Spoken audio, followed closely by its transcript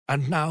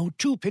And now,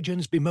 two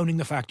pigeons bemoaning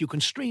the fact you can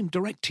stream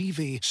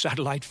DirecTV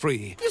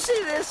satellite-free. You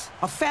see this?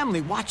 A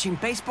family watching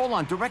baseball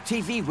on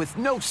DirecTV with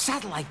no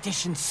satellite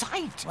dish in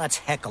sight. Let's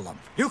heckle them.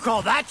 You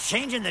call that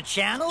changing the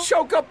channel?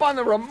 Choke up on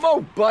the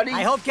remote, buddy.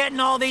 I hope getting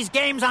all these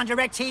games on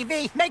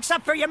DirecTV makes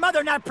up for your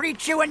mother not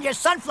pre-chewing your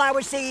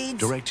sunflower seeds.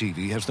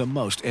 DirecTV has the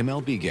most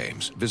MLB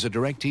games. Visit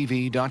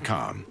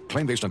DirecTV.com.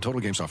 Claim based on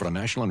total games offered on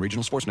national and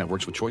regional sports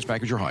networks with choice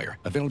package or higher.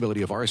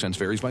 Availability of RSNs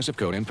varies by zip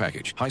code and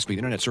package. High-speed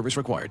internet service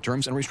required.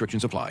 Terms and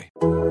restrictions apply.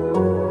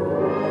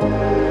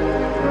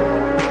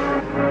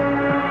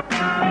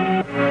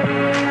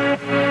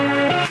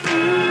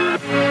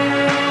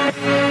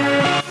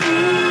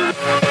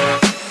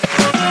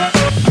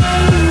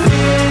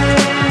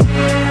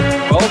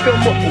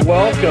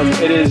 Welcome.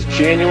 It is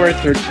January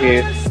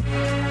 13th,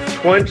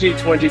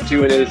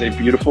 2022, and it is a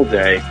beautiful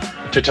day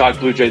to talk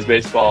Blue Jays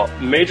baseball.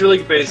 Major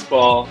League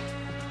Baseball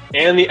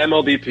and the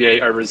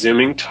MLBPA are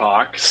resuming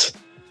talks,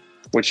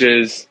 which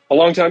is a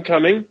long time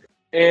coming.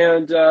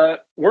 And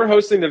we're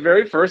hosting the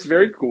very first,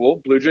 very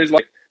cool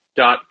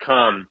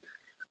BlueJays.com.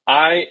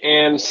 I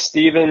am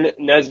Stephen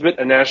Nesbitt,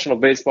 a national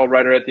baseball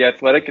writer at The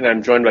Athletic, and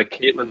I'm joined by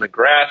Caitlin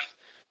McGrath,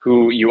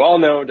 who you all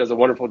know does a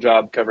wonderful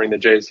job covering the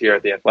Jays here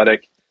at The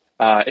Athletic.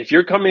 If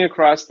you're coming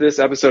across this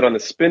episode on the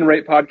Spin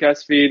Rate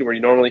podcast feed, where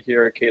you normally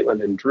hear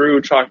Caitlin and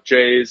Drew talk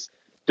Jays,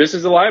 this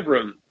is a live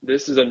room.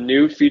 This is a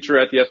new feature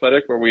at The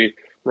Athletic where we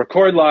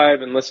record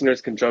live and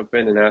listeners can jump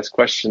in and ask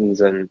questions,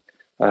 and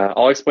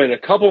I'll explain in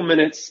a couple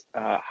minutes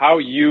how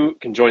you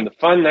can join the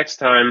fun next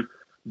time.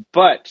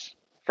 But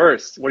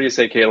first, what do you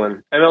say,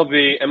 Caitlin?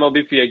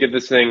 MLBPA, get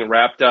this thing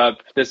wrapped up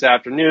this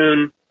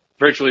afternoon,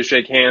 virtually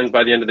shake hands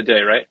by the end of the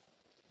day, right?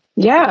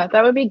 Yeah,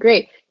 that would be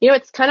great. You know,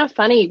 it's kind of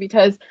funny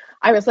because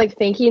I was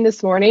thinking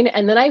this morning,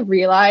 and then I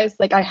realized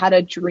I had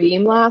a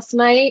dream last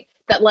night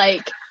that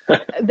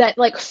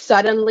that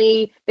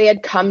suddenly they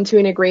had come to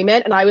an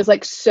agreement, and I was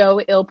so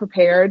ill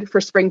prepared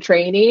for spring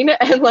training,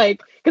 and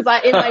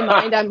because in my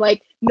mind I'm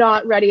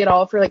not ready at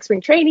all for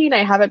spring training.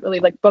 I haven't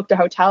really booked a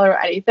hotel or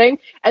anything,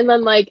 and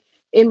then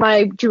in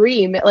my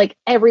dream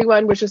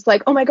everyone was just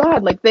oh my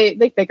god,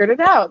 they figured it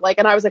out,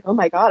 and I was oh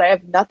my god, I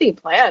have nothing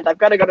planned. I've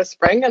got to go to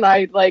spring, and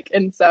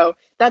and so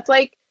that's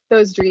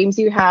those dreams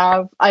you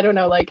have. I don't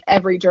know,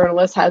 every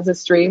journalist has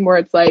this dream where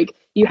it's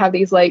you have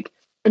these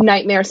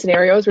nightmare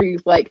scenarios where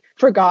you've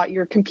forgot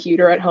your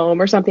computer at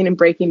home or something and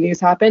breaking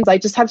news happens. I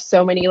just have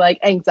so many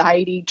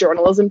anxiety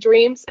journalism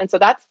dreams, and so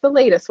that's the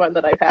latest one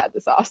that I've had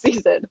this off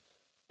season.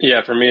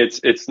 Yeah, for me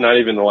it's not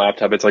even the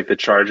laptop, it's the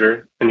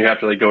charger, and you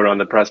have to go around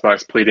the press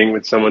box pleading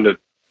with someone to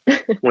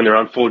when they're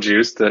on full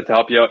juice to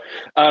help you out.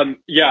 I'm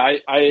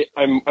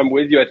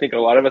with you. I think a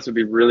lot of us would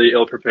be really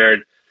ill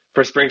prepared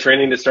for spring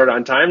training to start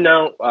on time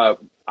now.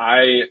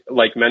 I,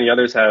 like many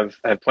others, have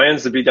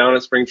plans to be down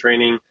at spring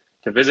training,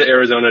 to visit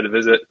Arizona, to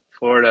visit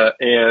Florida,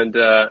 and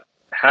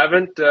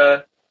haven't.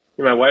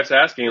 My wife's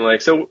asking,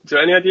 so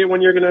any idea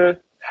when you're gonna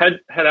head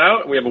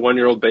out? We have a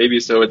 1-year-old baby,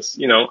 so it's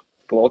a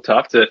little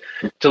tough to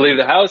leave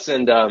the house.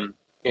 And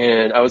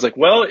I was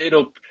well,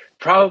 it'll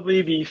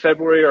probably be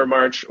February or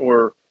March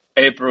or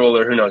April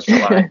or who knows,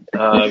 July.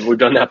 We've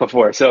done that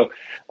before. So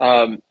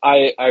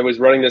I was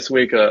running this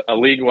week a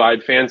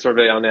league-wide fan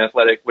survey on The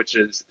Athletic, which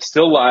is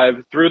still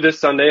live through this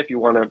Sunday if you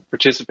want to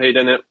participate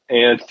in it.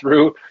 And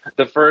through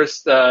the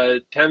first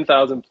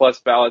 10,000 plus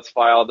ballots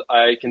filed,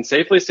 I can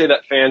safely say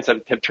that fans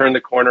have turned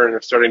the corner and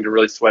are starting to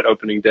really sweat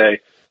opening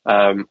day.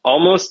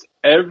 Almost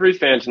every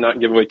fan, to not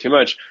give away too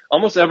much,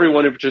 almost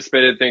everyone who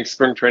participated thinks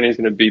spring training is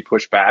going to be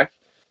pushed back,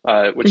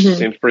 which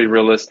seems pretty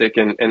realistic,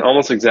 and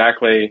almost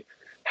exactly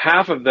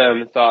half of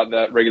them thought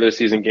that regular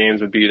season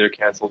games would be either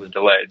canceled or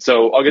delayed.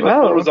 So I'll get the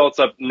full results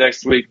up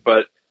next week.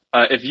 But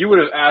if you would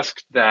have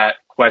asked that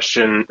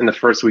question in the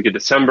first week of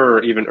December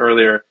or even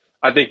earlier,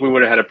 I think we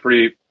would have had a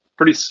pretty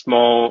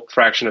small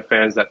fraction of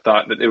fans that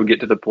thought that it would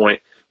get to the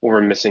point where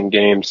we're missing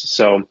games.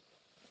 So,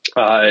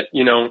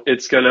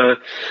 it's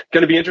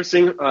gonna be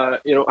interesting. I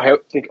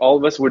think all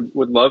of us would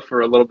love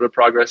for a little bit of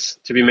progress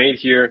to be made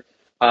here.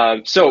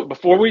 So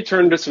before we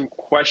turn to some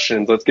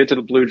questions, let's get to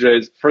the Blue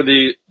Jays. For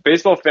the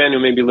baseball fan who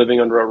may be living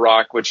under a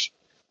rock, which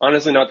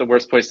honestly not the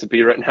worst place to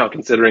be right now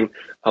considering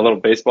how little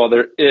baseball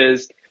there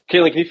is,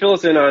 Caitlin, can you fill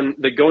us in on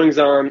the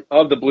goings-on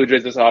of the Blue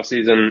Jays this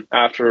offseason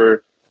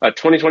after a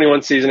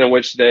 2021 season in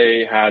which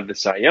they had the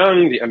Cy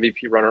Young, the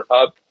MVP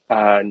runner-up,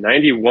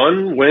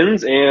 91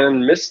 wins,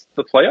 and missed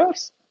the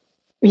playoffs?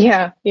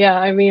 Yeah.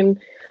 I mean,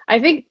 I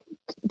think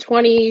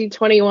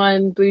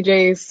 2021 Blue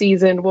Jays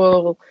season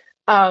will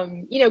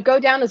go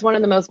down as one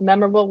of the most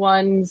memorable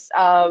ones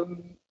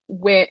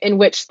in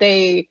which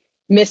they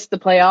missed the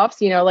playoffs.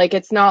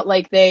 It's not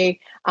like they,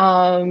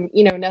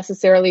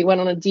 necessarily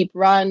went on a deep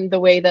run the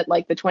way that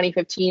the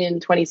 2015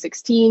 and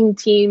 2016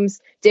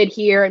 teams did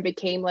here and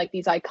became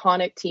these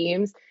iconic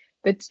teams.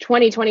 The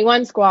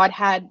 2021 squad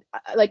had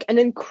an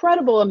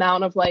incredible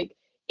amount of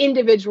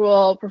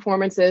individual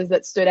performances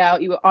that stood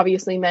out. You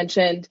obviously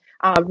mentioned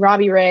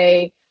Robbie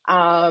Ray,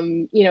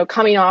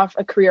 coming off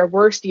a career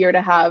worst year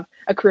to have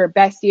a career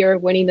best year,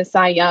 winning the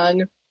Cy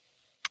Young.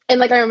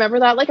 And I remember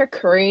that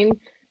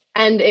occurring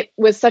and it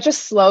was such a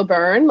slow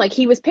burn. Like,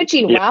 he was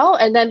pitching well,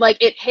 and then like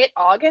it hit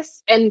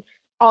August, and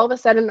all of a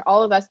sudden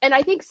all of us, and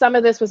I think some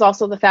of this was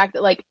also the fact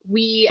that like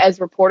we as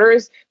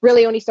reporters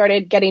really only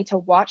started getting to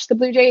watch the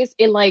Blue Jays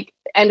in like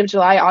end of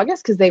July,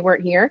 August, because they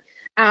weren't here.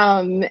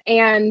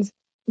 And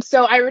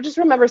so I just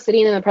remember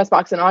sitting in the press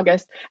box in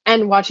August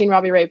and watching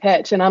Robbie Ray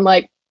pitch, and I'm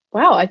like,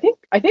 wow, I think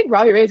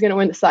Robbie Ray is going to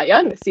win the Cy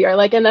Young this year.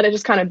 Like, and then it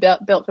just kind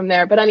of built from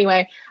there. But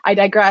anyway, I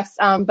digress.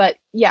 But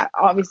yeah,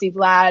 obviously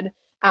Vlad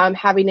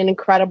having an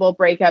incredible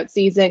breakout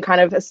season,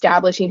 kind of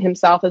establishing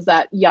himself as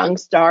that young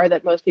star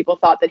that most people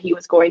thought that he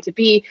was going to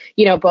be.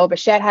 You know, Bo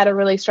Bichette had a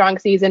really strong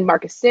season.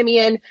 Marcus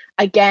Semien,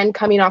 again,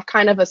 coming off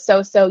kind of a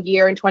so-so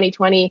year in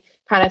 2020,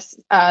 kind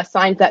of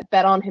signed that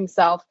bet on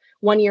himself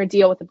 1-year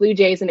deal with the Blue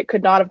Jays, and it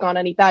could not have gone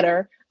any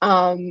better.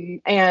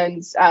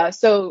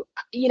 So,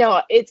 you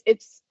know,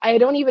 it's, I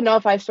don't even know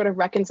if I've sort of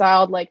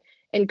reconciled like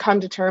and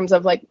come to terms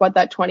of like what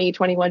that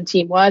 2021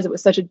 team was. It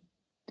was such a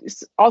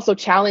also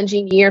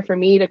challenging year for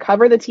me to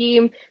cover the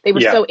team. They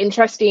were so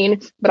interesting,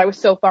 but I was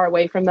so far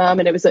away from them.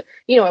 And it was a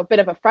bit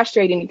of a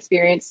frustrating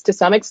experience to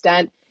some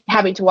extent,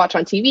 having to watch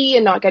on TV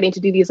and not getting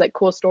to do these like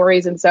cool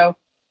stories. And so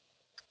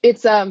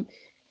it's,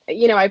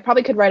 I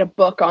probably could write a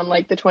book on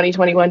like the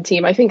 2021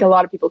 team. I think a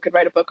lot of people could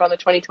write a book on the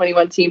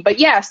 2021 team, but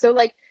yeah, so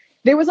like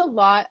there was a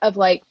lot of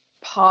like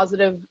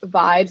positive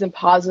vibes and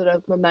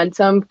positive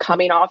momentum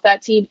coming off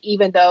that team,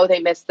 even though they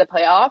missed the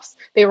playoffs.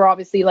 They were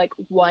obviously like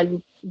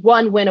one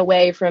win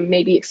away from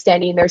maybe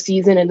extending their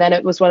season. And then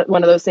it was one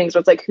of those things where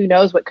it's like, who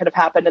knows what could have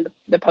happened in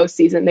the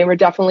postseason. They were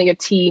definitely a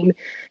team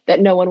that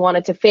no one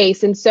wanted to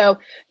face. And so,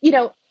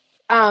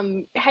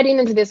 heading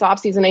into this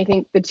offseason, I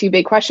think the two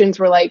big questions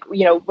were like,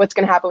 what's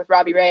going to happen with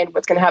Robbie Ray and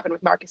what's going to happen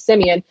with Marcus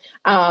Semien.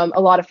 A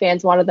lot of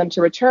fans wanted them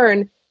to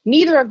return.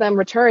 Neither of them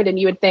returned, and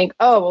you would think,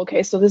 oh,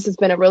 okay, so this has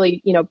been a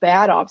really,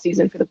 bad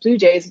offseason for the Blue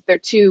Jays. They're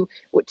two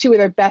of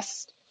their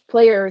best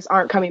players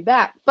aren't coming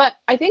back. But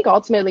I think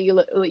ultimately you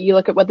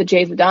look at what the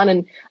Jays have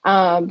done,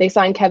 and they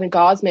signed Kevin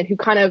Gausman, who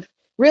kind of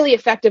really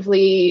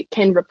effectively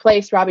can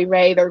replace Robbie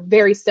Ray. They're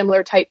very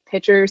similar type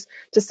pitchers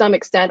to some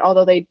extent,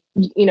 although they,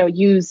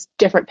 use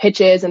different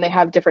pitches and they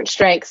have different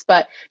strengths.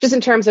 But just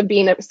in terms of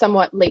being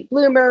somewhat late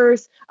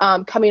bloomers,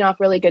 coming off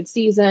really good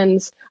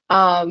seasons.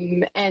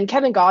 And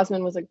Kevin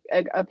Gausman was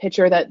a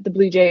pitcher that the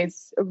Blue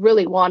Jays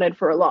really wanted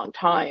for a long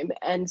time.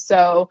 And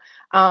so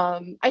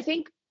I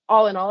think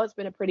all in all, it's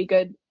been a pretty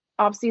good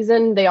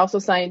offseason. They also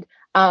signed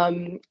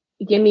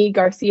Yimi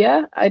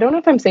Garcia. I don't know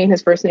if I'm saying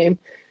his first name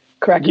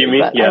correctly,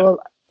 but yeah.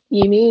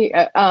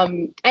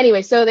 Yimi.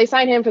 Anyway, so they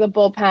signed him for the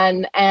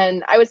bullpen,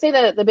 and I would say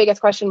that the biggest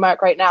question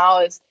mark right now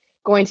is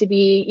going to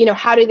be,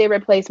 how do they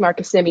replace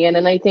Marcus Semien?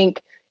 And I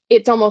think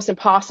it's almost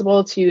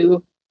impossible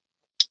to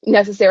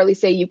necessarily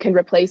say you can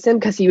replace him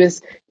because he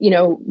was,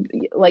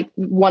 like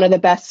one of the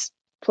best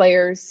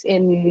players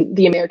in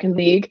the American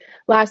League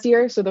last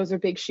year. So those are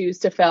big shoes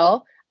to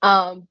fill.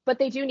 But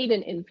they do need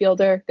an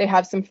infielder. They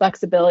have some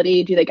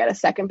flexibility. Do they get a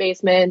second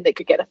baseman? They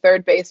could get a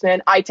third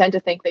baseman. I tend to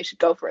think they should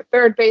go for a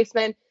third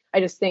baseman. I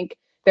just think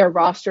their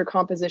roster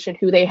composition,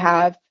 who they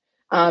have,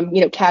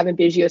 Cavan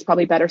Biggio is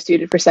probably better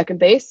suited for second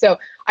base. So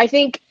I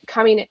think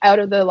coming out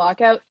of the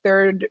lockout,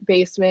 third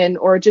baseman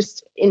or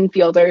just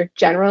infielder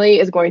generally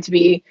is going to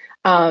be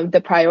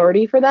the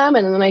priority for them.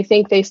 And then I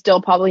think they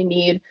still probably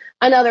need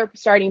another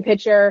starting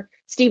pitcher.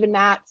 Steven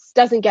Matz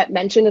doesn't get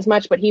mentioned as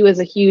much, but he was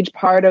a huge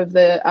part of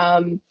the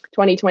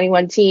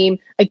 2021 team.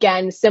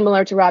 Again,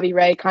 similar to Robbie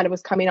Ray, kind of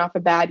was coming off a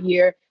bad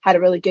year, had a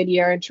really good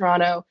year in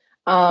Toronto.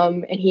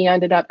 And he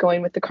ended up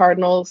going with the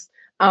Cardinals.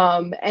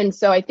 And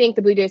so I think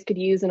the Blue Jays could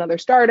use another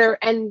starter,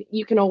 and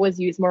you can always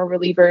use more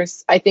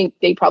relievers. I think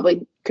they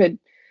probably could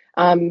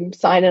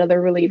sign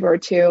another reliever or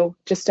two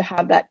just to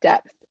have that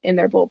depth in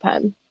their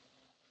bullpen.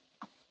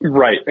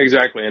 Right,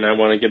 exactly. And I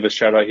want to give a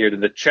shout out here to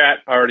the chat,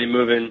 already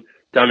moving.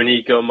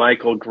 Dominico,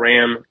 Michael,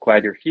 Graham,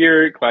 glad you're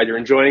here. Glad you're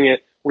enjoying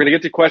it. We're going to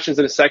get to questions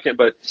in a second,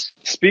 but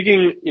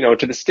speaking,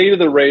 to the state of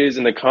the Rays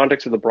in the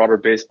context of the broader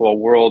baseball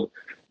world,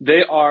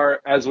 they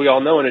are, as we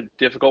all know, in a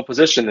difficult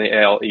position in the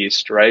AL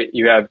East, right?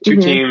 You have two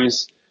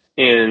teams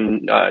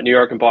in New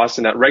York and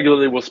Boston that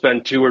regularly will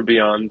spend 2 or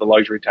beyond the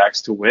luxury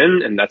tax to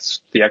win, and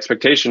that's the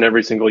expectation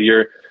every single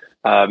year.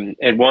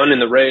 And one in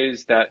the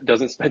Rays that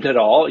doesn't spend at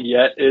all,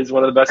 yet is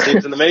one of the best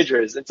teams in the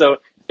majors. And so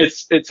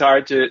it's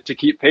hard to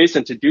keep pace,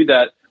 and to do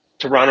that,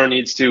 Toronto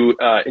needs to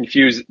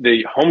infuse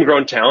the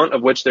homegrown talent,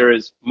 of which there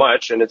is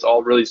much, and it's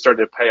all really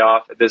starting to pay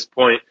off at this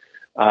point.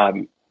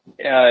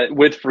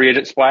 With free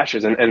agent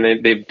splashes, and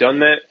they've done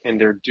that,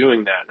 and they're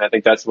doing that. And I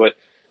think that's what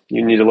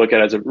you need to look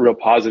at as a real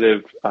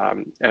positive,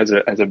 as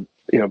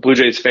a Blue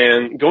Jays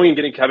fan. Going and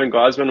getting Kevin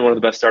Gausman, one of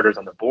the best starters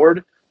on the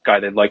board, guy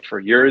they've liked for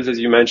years, as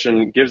you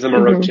mentioned, gives them a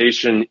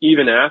rotation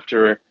even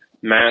after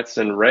Matz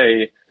and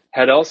Ray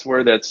head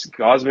elsewhere. That's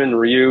Gausman,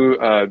 Ryu,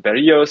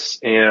 Berrios,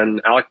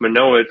 and Alek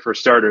Manoah for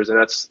starters. And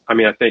that's, I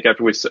think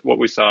after what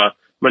we saw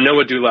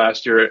Manoah do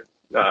last year,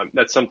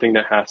 that's something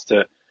that has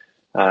to,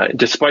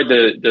 despite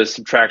the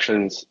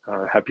subtractions,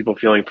 have people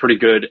feeling pretty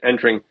good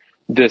entering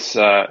this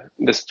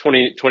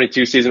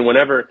 2022 season.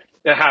 Whenever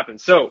It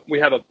happens. So we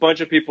have a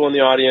bunch of people in the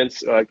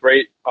audience, a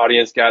great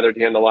audience gathered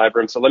here in the live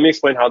room. So let me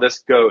explain how this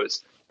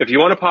goes. If you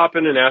want to pop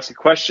in and ask a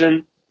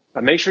question,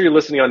 make sure you're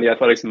listening on the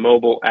Athletics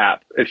mobile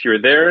app. If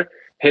you're there,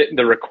 hit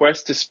the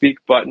request to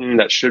speak button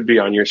that should be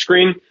on your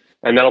screen,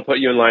 and that'll put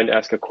you in line to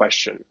ask a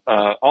question.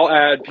 I'll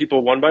add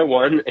people one by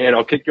one, and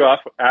I'll kick you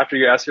off after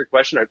you ask your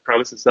question. I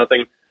promise it's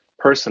nothing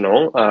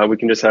personal. We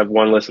can just have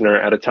one listener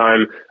at a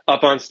time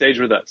up on stage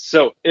with us.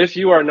 So if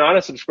you are not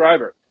a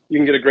subscriber, you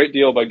can get a great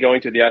deal by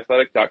going to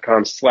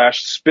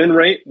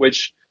theathletic.com/spinrate,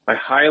 which I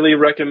highly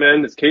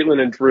recommend. It's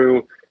Caitlin and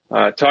Drew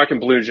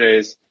talking Blue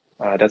Jays.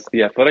 That's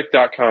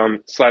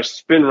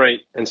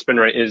theathletic.com/spinrate, and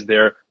Spinrate is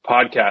their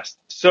podcast.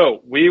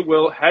 So we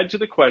will head to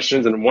the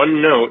questions, and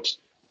one note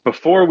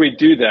before we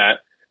do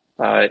that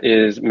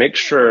is make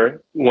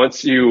sure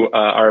once you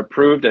are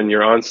approved and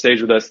you're on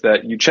stage with us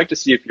that you check to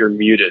see if you're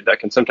muted. That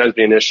can sometimes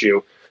be an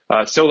issue.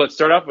 So let's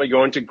start off by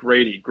going to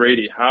Grady.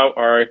 Grady, how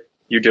are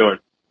you doing?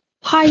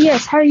 Hi,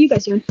 yes. How are you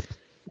guys doing?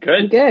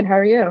 Good. Good. How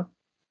are you?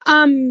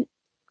 I'm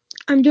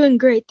doing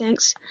great,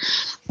 thanks.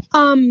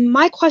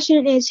 My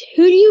question is,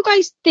 who do you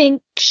guys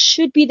think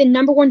should be the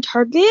number one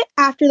target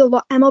after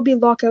the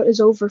MLB lockout is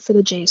over for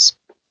the Jays?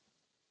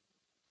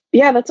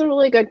 Yeah, that's a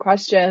really good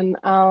question.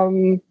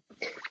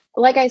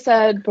 Like I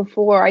said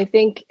before, I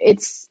think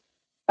it's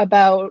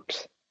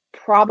about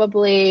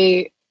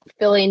probably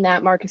filling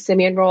that Marcus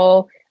Semien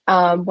role,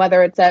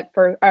 whether it's at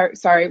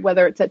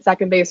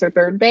second base or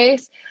third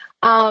base.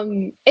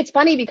 It's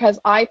funny because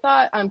I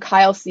thought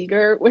Kyle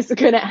Seager was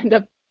going to end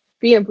up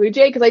being a Blue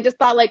Jay because I just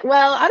thought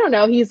I don't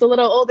know, he's a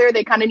little older.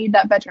 They kind of need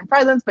that veteran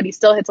presence, but he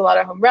still hits a lot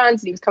of home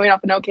runs. And he was coming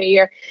off an okay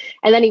year,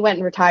 and then he went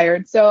and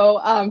retired.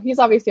 So he's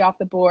obviously off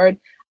the board.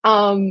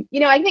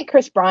 I think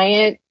Chris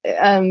Bryant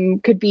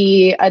could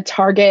be a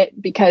target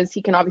because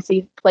he can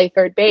obviously play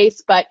third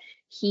base, but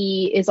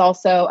he is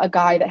also a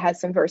guy that has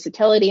some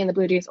versatility, and the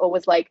Blue Jays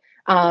always like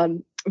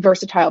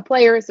versatile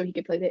players. So he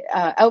could play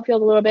the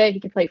outfield a little bit. He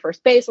could play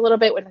first base a little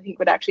bit, which I think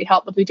would actually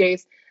help the Blue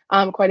Jays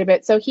quite a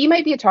bit. So he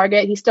might be a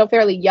target. He's still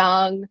fairly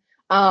young.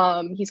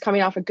 He's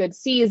coming off a good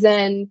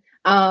season.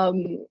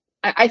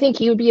 I think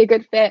he would be a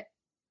good fit.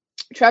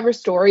 Trevor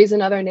Story is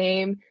another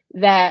name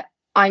that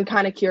I'm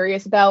kind of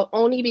curious about,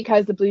 only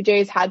because the Blue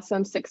Jays had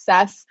some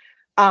success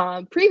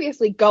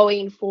previously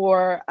going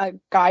for a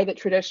guy that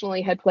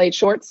traditionally had played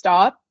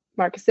shortstop,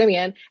 Marcus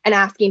Semien, and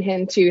asking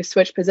him to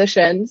switch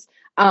positions.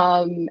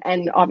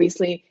 And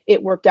obviously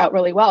it worked out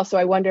really well. So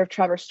I wonder if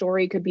Trevor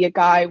Story could be a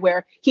guy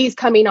where he's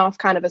coming off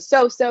kind of a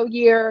so-so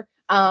year.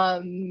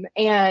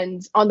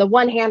 And on the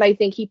one hand, I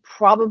think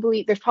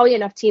there's probably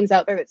enough teams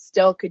out there that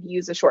still could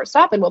use a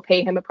shortstop and will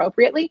pay him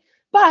appropriately.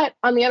 But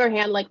on the other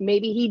hand,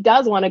 maybe he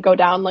does want to go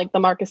down the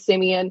Marcus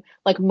Semien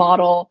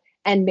model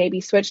and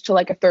maybe switch to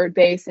a third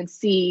base and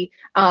see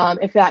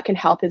if that can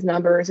help his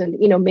numbers. And,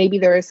 maybe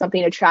there is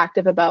something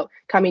attractive about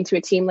coming to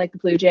a team like the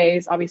Blue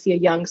Jays, obviously a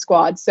young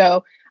squad.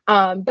 So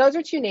those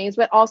are two names,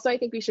 but also I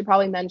think we should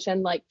probably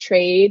mention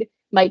trade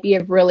might be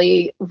a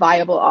really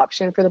viable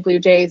option for the Blue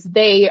Jays.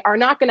 They are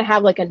not going to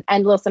have an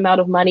endless amount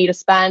of money to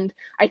spend.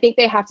 I think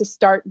they have to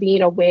start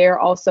being aware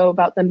also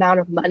about the amount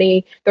of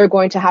money they're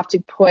going to have to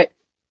put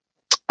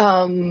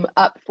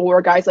up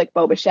for guys like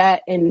Bo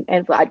Bichette and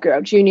Vlad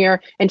Guerrero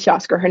Jr. and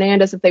Teoscar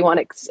Hernandez if they want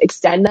to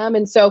extend them.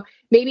 And so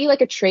maybe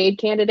a trade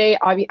candidate.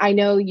 I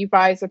know you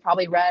guys have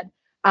probably read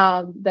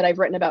that I've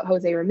written about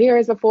Jose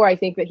Ramirez before. I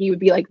think that he would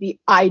be the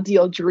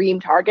ideal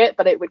dream target,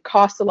 but it would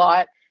cost a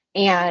lot.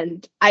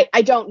 And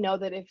I don't know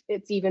that if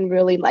it's even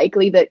really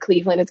likely that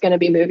Cleveland is going to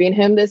be moving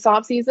him this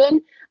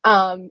offseason.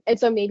 And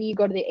so maybe you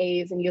go to the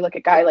A's and you look at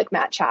a guy like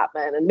Matt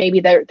Chapman, and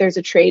maybe there's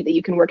a trade that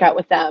you can work out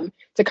with them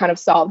to kind of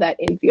solve that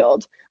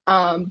infield.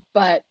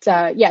 But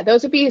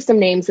those would be some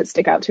names that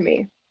stick out to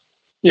me.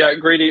 Yeah,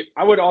 Grady,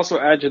 I would also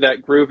add to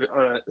that group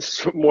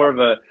more of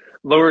a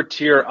lower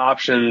tier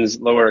options,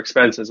 lower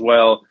expense as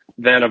well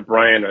than a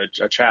Bryant,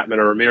 a Chapman,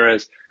 or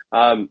Ramirez.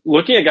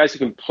 Looking at guys who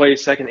can play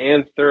second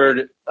and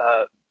third,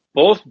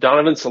 both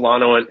Donovan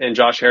Solano and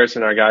Josh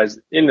Harrison are guys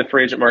in the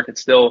free agent market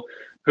still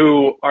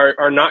who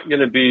are not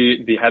going to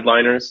be the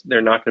headliners.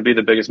 They're not going to be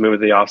the biggest move of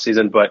the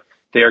offseason, but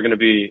they are going to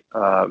be,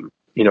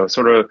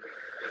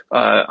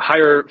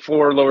 higher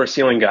floor, lower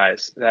ceiling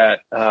guys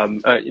that, I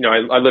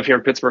live here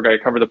in Pittsburgh. I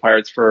covered the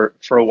Pirates for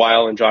a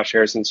while, and Josh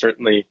Harrison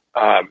certainly,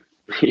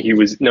 he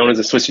was known as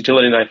a Swiss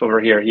utility knife over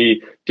here.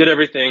 He did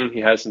everything. He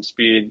has some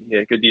speed, he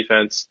had good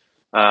defense,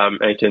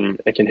 and can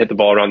hit the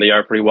ball around the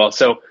yard pretty well.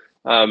 So,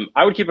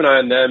 I would keep an eye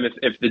on them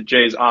if the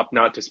Jays opt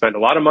not to spend a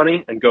lot of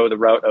money and go the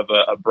route of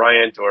a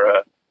Bryant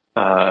or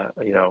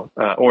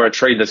or a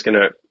trade that's going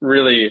to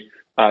really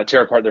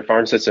tear apart their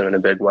farm system in a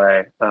big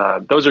way.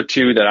 Those are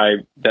two that I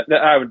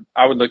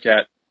would look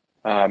at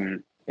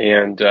and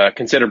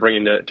consider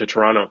bringing to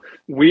Toronto.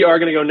 We are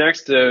going to go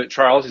next to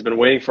Charles. He's been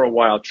waiting for a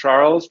while.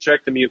 Charles,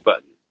 check the mute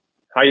button.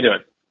 How you doing?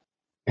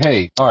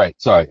 Hey, all right.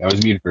 Sorry, I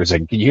was muted for a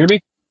second. Can you hear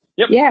me?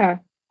 Yep. Yeah.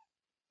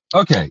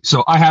 Okay,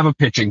 so I have a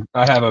pitching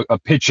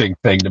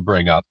thing to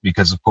bring up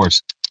because, of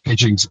course,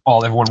 pitching's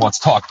all everyone wants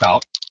to talk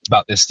about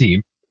this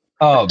team.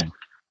 I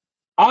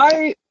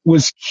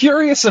was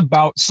curious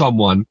about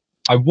someone.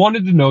 I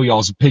wanted to know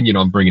y'all's opinion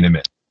on bringing him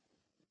in.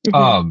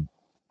 Mm-hmm.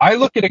 I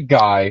look at a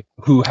guy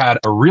who had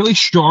a really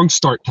strong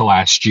start to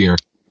last year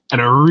and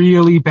a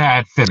really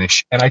bad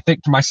finish. And I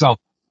think to myself,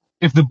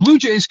 if the Blue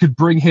Jays could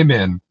bring him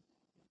in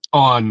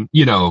on,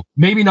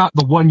 maybe not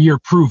the 1 year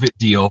prove it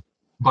deal,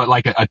 but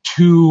like a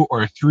 2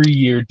 or a 3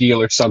 year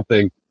deal or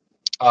something,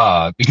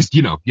 because,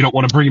 you don't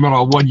want to bring him on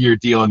a 1 year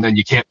deal and then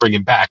you can't bring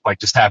him back, like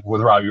just happened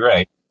with Robbie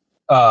Ray.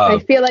 I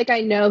feel like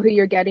I know who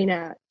you're getting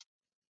at.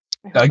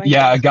 A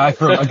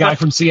guy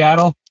from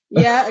Seattle.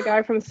 Yeah, a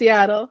guy from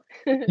Seattle.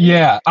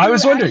 Yeah, I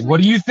was wondering,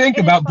 what do you think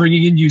about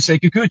bringing in Yusei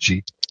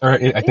Kikuchi? Or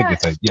I think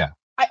it's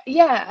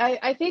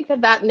I think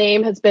that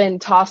name has been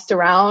tossed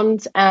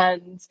around,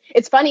 and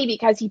it's funny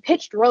because he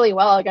pitched really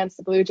well against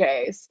the Blue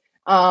Jays.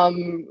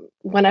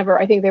 Whenever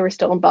I think they were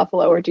still in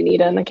Buffalo or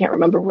Dunedin, I can't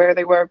remember where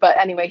they were, but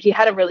anyway, he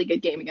had a really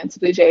good game against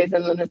the Blue Jays,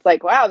 and then it's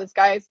like, wow, this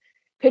guy's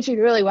pitching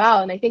really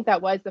well. And I think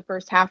that was the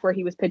first half where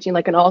he was pitching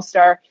like an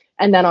all-star,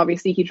 and then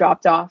obviously he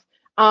dropped off.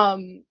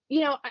 I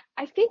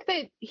think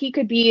that he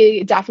could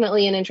be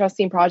definitely an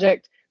interesting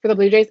project for the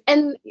Blue Jays.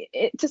 And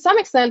to some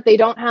extent, they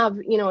don't have,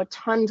 a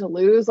ton to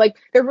lose. Like,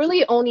 they're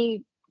really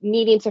only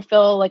needing to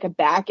fill like a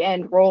back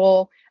end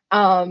role.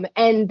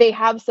 And they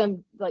have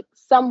some like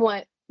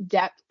somewhat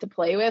depth to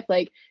play with.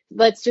 Like,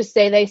 let's just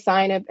say they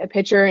sign a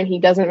pitcher and he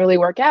doesn't really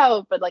work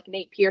out, but like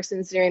Nate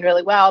Pearson's doing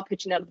really well,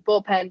 pitching out of the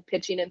bullpen,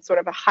 pitching in sort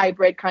of a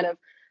hybrid kind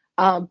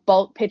of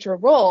bulk pitcher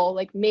role.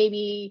 Like,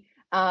 maybe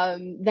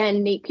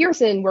then Nate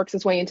Pearson works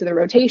his way into the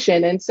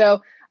rotation. And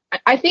so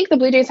I think the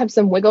Blue Jays have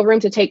some wiggle room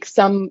to take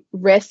some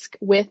risk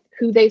with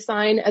who they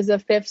sign as a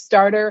fifth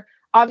starter.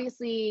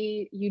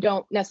 Obviously, you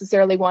don't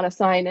necessarily want to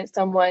sign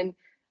someone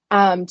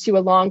to a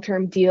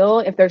long-term deal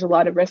if there's a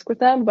lot of risk with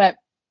them. But,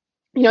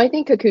 I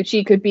think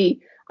Kikuchi could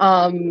be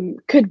an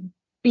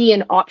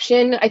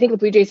option. I think the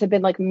Blue Jays have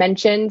been like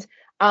mentioned.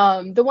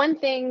 The one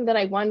thing that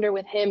I wonder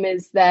with him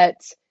is that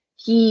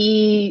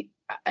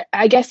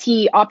I guess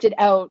he opted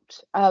out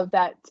of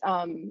that.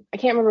 I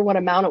can't remember what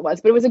amount it was,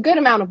 but it was a good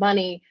amount of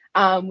money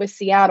with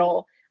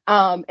Seattle.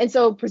 And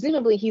so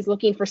presumably he's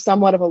looking for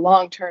somewhat of a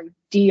long-term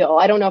deal.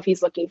 I don't know if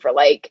he's looking for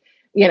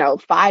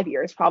 5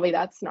 years. Probably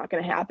that's not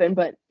going to happen,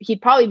 but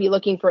he'd probably be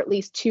looking for at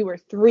least 2 or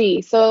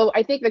 3. So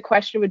I think the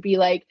question would be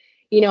I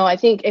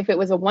think if it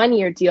was a 1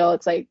 year deal,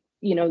 it's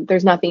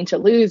there's nothing to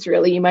lose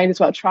really. You might as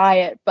well try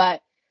it.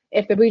 But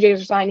if the Blue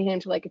Jays are signing him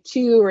to like a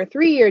 2 or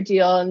 3 year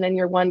deal, and then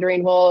you're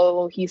wondering,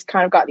 well, he's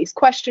kind of got these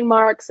question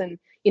marks, and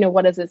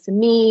what does this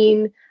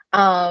mean?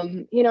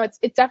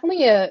 It's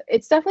definitely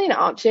an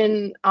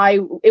option.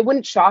 It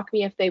wouldn't shock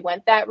me if they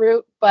went that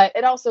route, but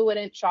it also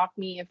wouldn't shock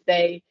me if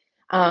they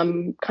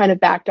kind of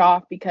backed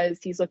off because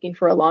he's looking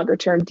for a longer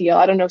term deal.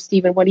 I don't know,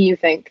 Steven, what do you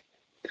think?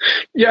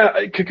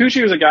 Yeah,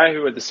 Kikuchi was a guy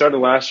who at the start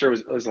of last year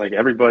was like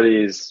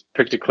everybody's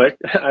pick to click,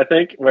 I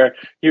think, where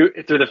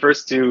through the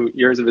first 2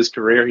 years of his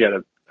career, he had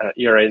a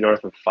ERA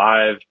north of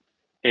 5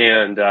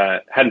 and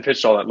hadn't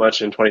pitched all that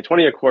much in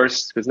 2020, of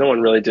course, because no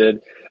one really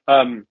did.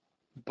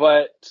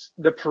 But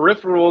the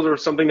peripherals were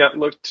something that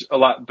looked a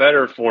lot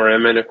better for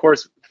him. And of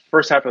course,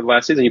 first half of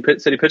last season,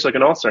 said he pitched like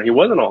an all-star. He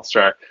was an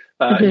all-star.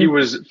 He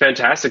was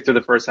fantastic through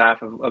the first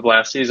half of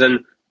last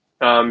season,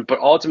 but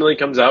ultimately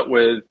comes out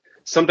with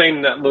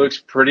something that looks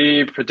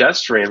pretty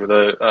pedestrian with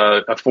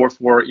a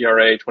 4.4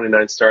 ERA,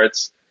 29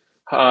 starts,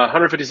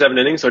 157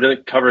 innings, so it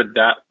didn't cover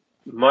that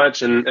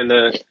much. And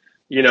if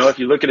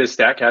you look at his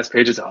StatCast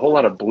page, it's a whole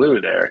lot of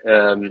blue there.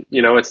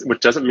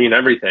 Which doesn't mean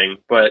everything,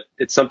 but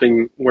it's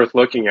something worth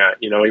looking at.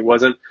 He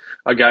wasn't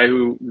a guy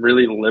who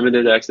really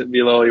limited exit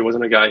velo. He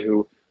wasn't a guy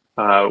who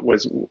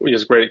was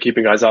great at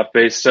keeping guys off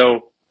base.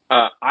 So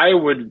I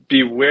would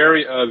be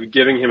wary of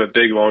giving him a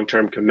big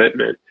long-term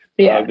commitment.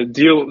 Yeah. The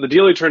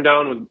deal he turned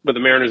down with the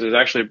Mariners is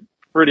actually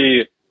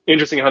pretty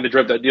interesting how they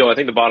drove that deal. I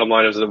think the bottom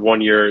line is a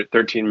 1 year,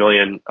 $13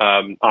 million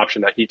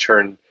option that he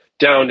turned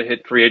down to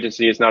hit free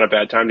agency. It's not a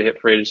bad time to hit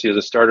free agency as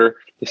a starter.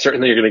 They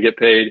certainly are going to get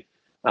paid.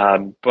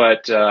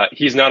 But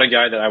he's not a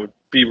guy that I would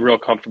be real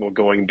comfortable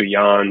going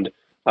beyond,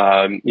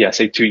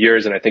 say 2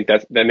 years. And I think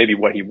that may be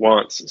what he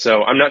wants.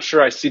 So I'm not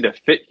sure I see the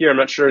fit here. I'm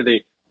not sure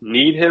they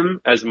need him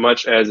as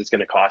much as it's going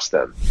to cost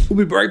them.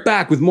 We'll be right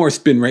back with more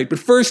Spin Rate. But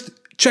first,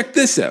 check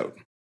this out.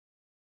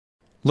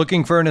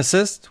 Looking for an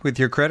assist with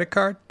your credit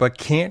card, but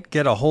can't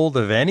get a hold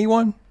of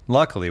anyone?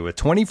 Luckily, with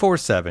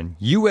 24/7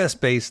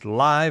 U.S.-based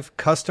live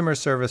customer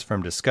service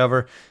from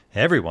Discover,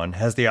 everyone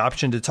has the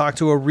option to talk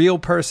to a real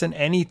person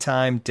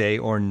anytime, day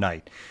or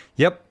night.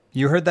 Yep,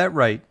 you heard that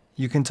right.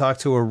 You can talk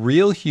to a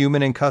real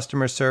human in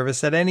customer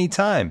service at any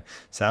time.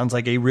 Sounds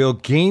like a real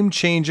game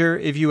changer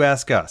if you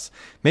ask us.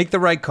 Make the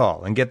right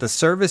call and get the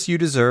service you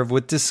deserve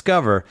with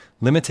Discover.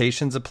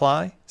 Limitations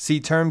apply. See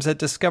terms at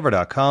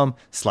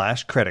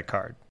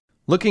discover.com/creditcard.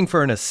 Looking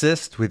for an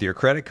assist with your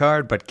credit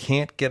card but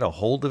can't get a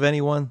hold of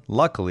anyone?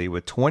 Luckily,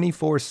 with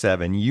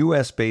 24/7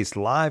 US-based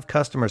live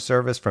customer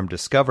service from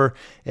Discover,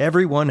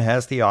 everyone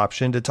has the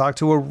option to talk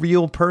to a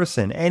real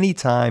person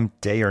anytime,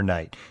 day or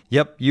night.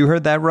 Yep, you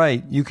heard that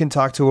right. You can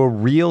talk to a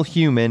real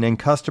human in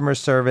customer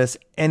service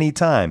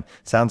anytime.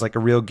 Sounds like a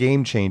real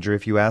game changer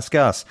if you ask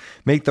us.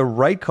 Make the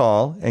right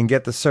call and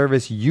get the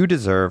service you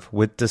deserve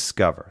with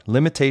Discover.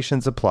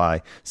 Limitations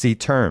apply. See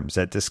terms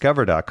at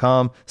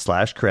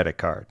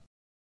discover.com/creditcard.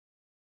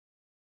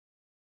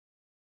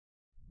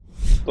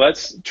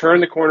 Let's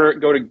turn the corner,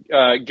 go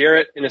to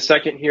Garrett in a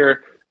second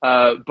here.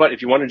 But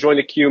if you want to join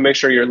the queue, make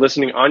sure you're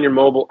listening on your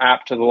mobile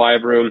app to the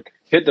live room.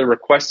 Hit the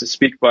request to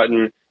speak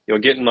button. You'll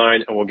get in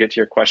line, and we'll get to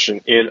your question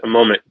in a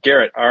moment.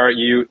 Garrett, are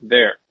you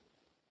there?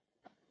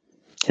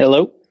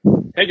 Hello.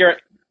 Hey,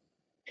 Garrett.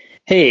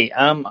 Hey,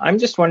 I'm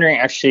just wondering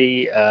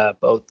actually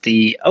about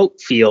the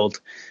outfield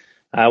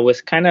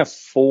with kind of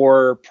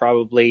four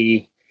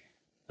probably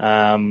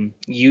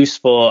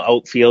useful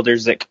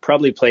outfielders that could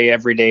probably play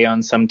every day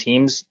on some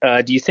teams.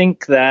 Do you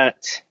think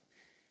that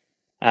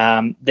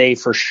they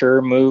for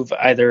sure move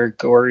either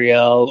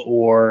Gurriel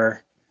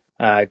or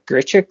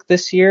Grichuk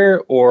this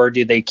year, or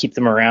do they keep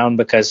them around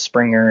because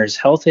Springer's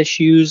health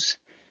issues?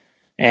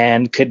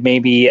 And could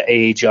maybe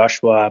a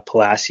Joshua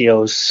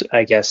Palacios,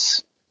 I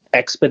guess,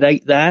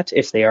 expedite that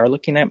if they are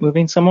looking at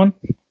moving someone?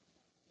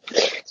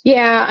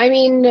 Yeah, I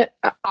mean,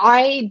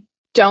 I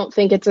don't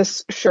think it's a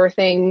sure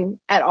thing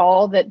at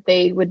all that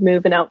they would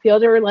move an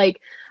outfielder.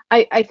 Like,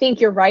 I think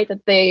you're right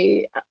that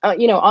they,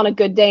 on a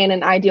good day in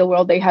an ideal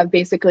world, they have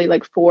basically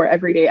like four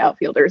everyday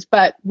outfielders.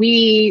 But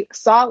we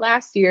saw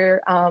last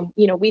year,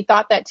 we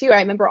thought that too. I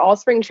remember all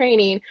spring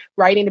training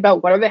writing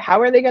about how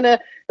are they going to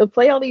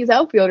play all these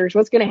outfielders?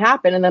 What's going to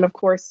happen? And then, of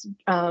course,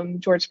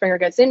 George Springer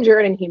gets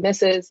injured and he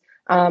misses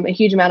a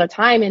huge amount of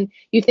time. And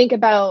you think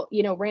about,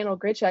 Randall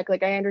Grichuk,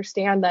 like I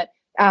understand that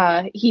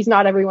he's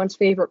not everyone's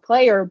favorite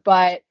player,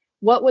 but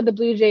what would the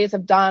Blue Jays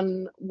have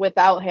done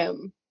without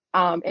him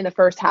in the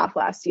first half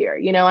last year?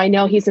 I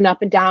know he's an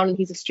up and down and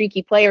he's a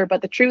streaky player,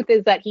 but the truth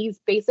is that he's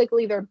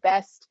basically their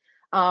best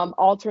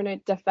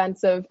alternate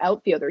defensive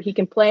outfielder. He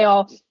can play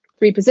all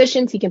three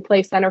positions. He can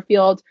play center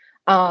field,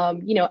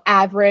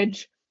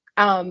 average.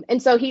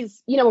 And so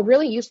he's, a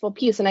really useful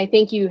piece. And I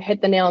think you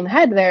hit the nail on the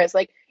head there. Is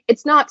like,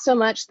 it's not so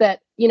much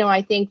that,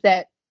 I think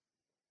that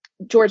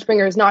George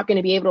Springer is not going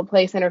to be able to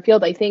play center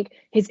field. I think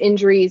his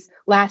injuries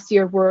last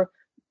year were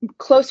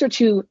closer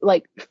to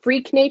like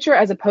freak nature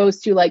as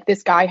opposed to like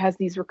this guy has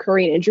these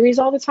recurring injuries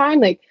all the time.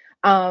 Like,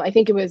 I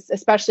think it was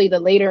especially the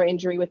later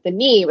injury with the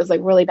knee. It was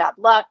like really bad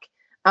luck.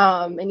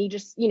 And he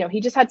just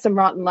had some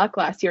rotten luck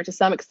last year to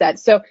some extent.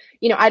 So,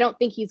 I don't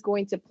think he's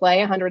going to play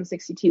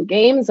 162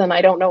 games, and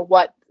I don't know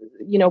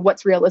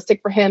what's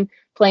realistic for him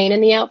playing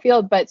in the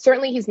outfield, but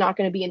certainly he's not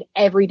going to be an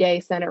everyday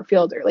center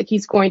fielder. Like,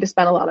 he's going to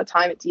spend a lot of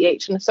time at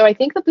DH. And so I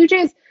think the Blue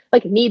Jays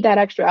like need that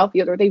extra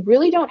outfielder. They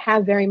really don't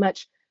have very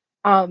much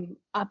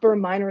upper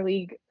minor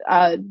league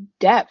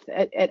depth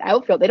at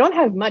outfield. They don't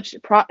have much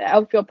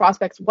outfield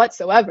prospects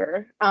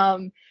whatsoever.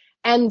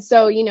 And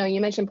so,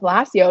 you mentioned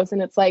Palacios,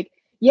 and it's like,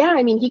 yeah,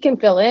 I mean, he can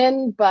fill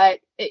in, but,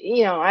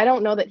 I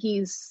don't know that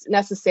he's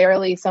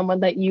necessarily someone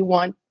that you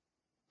want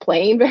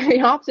playing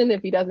very often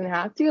if he doesn't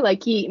have to.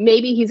 Like,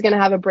 maybe he's going to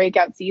have a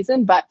breakout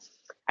season, but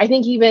I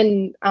think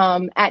even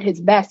at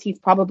his best, he's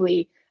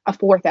probably a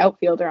fourth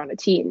outfielder on a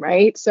team,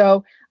 right?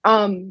 So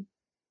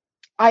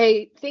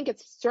I think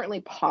it's certainly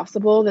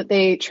possible that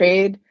they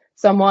trade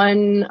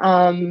someone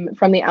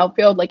from the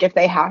outfield, like if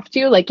they have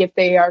to, like if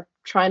they are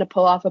trying to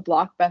pull off a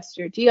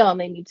blockbuster deal and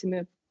they need to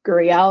move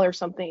Gurriel or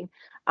something.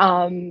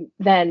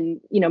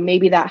 Then,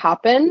 maybe that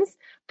happens,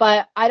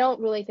 but I don't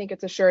really think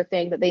it's a sure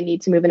thing that they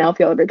need to move an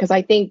outfielder, because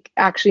I think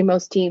actually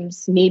most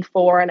teams need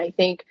four. And I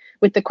think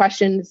with the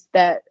questions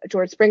that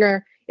George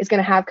Springer is going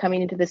to have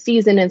coming into the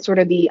season and sort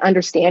of the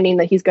understanding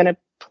that he's going to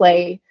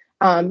play,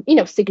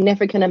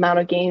 significant amount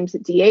of games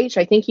at DH,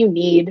 I think you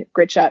need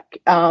Grichuk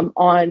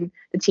on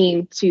the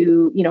team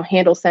to,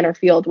 handle center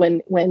field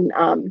when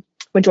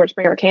George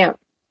Springer can't.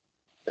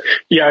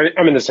 Yeah,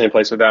 I'm in the same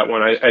place with that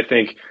one. I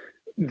think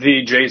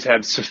the Jays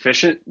have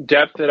sufficient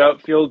depth at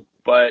outfield,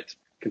 but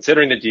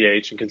considering the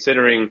DH and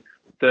considering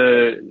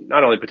the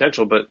not only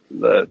potential but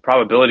the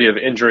probability of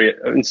injury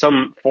in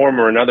some form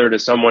or another to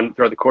someone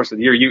throughout the course of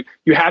the year, you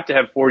have to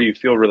have four you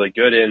feel really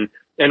good in.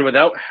 And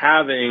without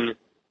having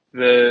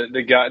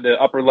the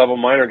upper level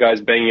minor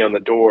guys banging on the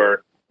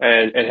door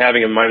and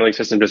having a minor league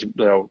system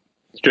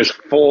just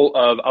full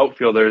of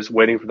outfielders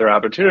waiting for their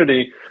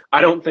opportunity, I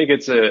don't think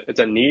it's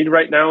a need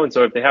right now. And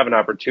so if they have an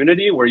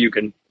opportunity where you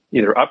can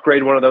either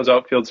upgrade one of those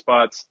outfield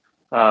spots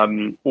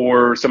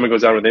or someone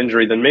goes down with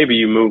injury, then maybe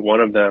you move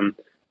one of them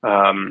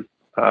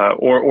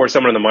or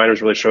someone in the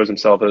minors really shows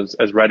himself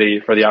as ready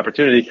for the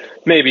opportunity,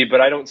 maybe.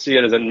 But I don't see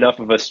it as enough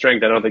of a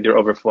strength. I don't think they're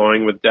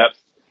overflowing with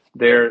depth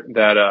there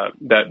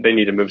that they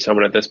need to move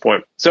someone at this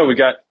point. So we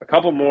got a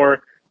couple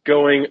more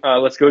going.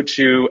 Let's go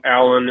to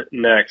Alan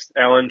next.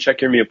 Alan, check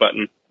your mute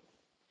button.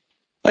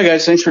 Hi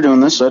guys, thanks for doing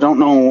this. I don't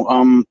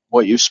know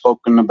what you've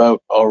spoken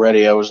about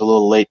already. I was a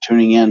little late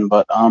tuning in,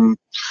 but I'm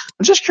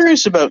just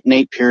curious about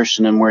Nate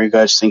Pearson and where you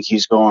guys think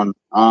he's going.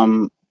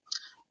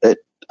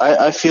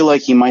 I feel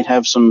like he might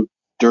have some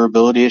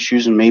durability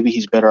issues, and maybe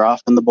he's better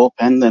off in the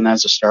bullpen than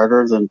as a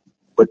starter,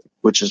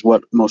 which is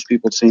what most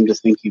people seem to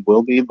think he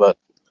will be. But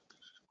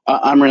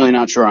I'm really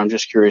not sure. I'm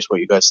just curious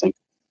what you guys think.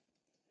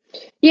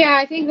 Yeah,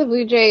 I think the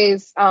Blue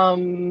Jays,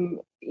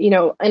 in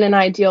an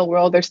ideal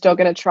world, they're still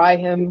going to try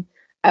him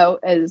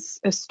out as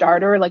a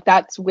starter. Like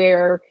that's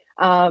where,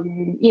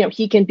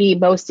 he can be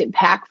most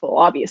impactful,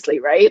 obviously,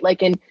 right?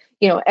 Like in,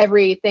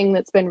 everything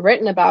that's been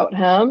written about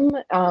him,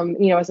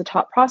 as a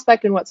top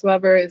prospect and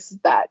whatsoever is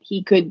that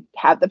he could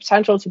have the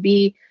potential to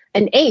be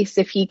an ace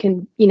if he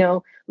can,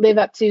 live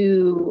up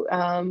to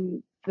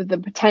the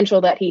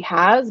potential that he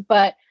has.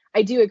 But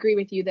I do agree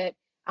with you that,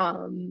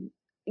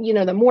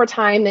 the more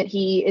time that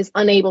he is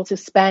unable to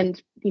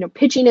spend,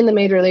 pitching in the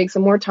major leagues, the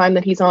more time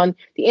that he's on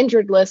the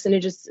injured list and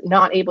is just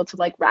not able to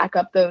like rack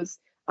up those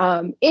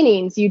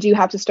innings, you do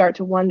have to start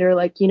to wonder,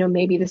 like,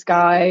 maybe this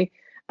guy,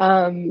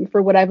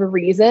 for whatever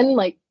reason,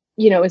 like,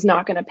 is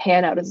not going to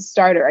pan out as a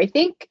starter. I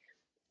think,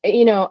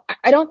 I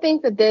don't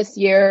think that this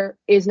year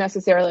is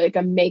necessarily like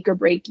a make or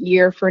break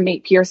year for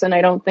Nate Pearson.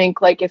 I don't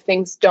think like if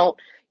things don't,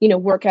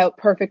 work out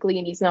perfectly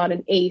and he's not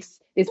an ace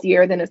this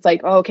year, then it's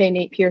like, oh, okay,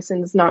 Nate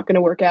Pearson's not going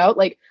to work out.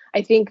 Like,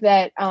 I think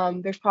that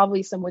there's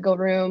probably some wiggle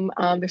room.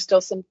 There's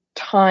still some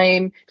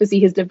time to see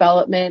his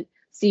development,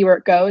 see where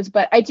it goes.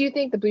 But I do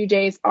think the Blue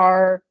Jays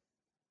are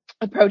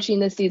approaching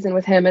this season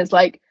with him as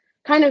like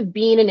kind of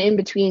being an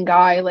in-between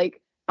guy.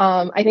 Like,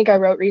 I think I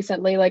wrote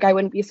recently, like, I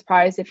wouldn't be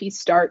surprised if he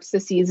starts the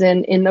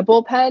season in the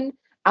bullpen.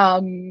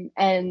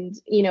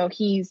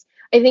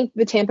 I think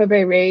the Tampa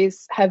Bay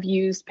Rays have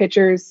used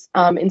pitchers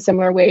in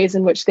similar ways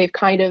in which they've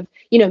kind of,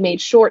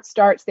 made short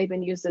starts. They've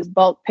been used as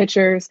bulk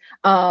pitchers,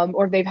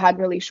 or they've had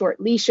really short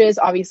leashes.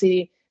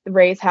 Obviously, the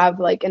Rays have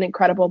like an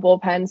incredible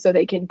bullpen, so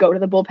they can go to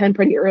the bullpen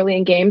pretty early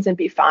in games and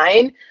be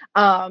fine.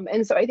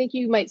 And so I think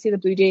you might see the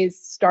Blue Jays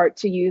start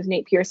to use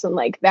Nate Pearson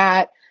like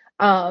that.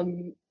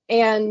 And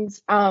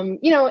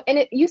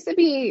it used to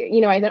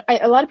be,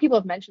 a lot of people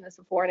have mentioned this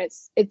before, and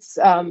it's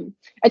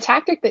a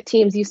tactic that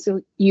teams used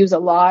to use a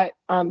lot,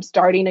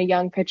 starting a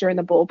young pitcher in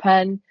the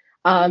bullpen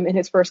in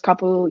his first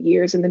couple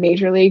years in the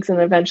major leagues, and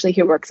eventually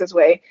he works his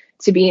way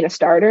to being a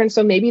starter. And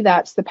so maybe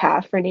that's the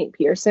path for Nate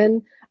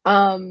Pearson. But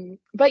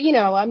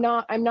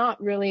I'm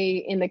not really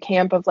in the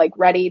camp of like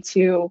ready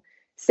to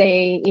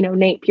say,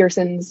 Nate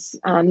Pearson's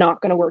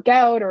not going to work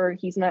out or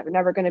he's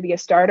never going to be a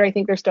starter. I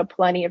think there's still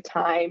plenty of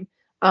time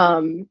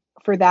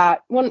for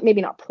that. Well,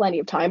 maybe not plenty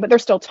of time, but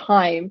there's still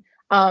time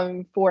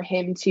for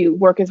him to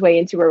work his way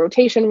into a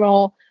rotation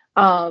role.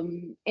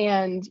 And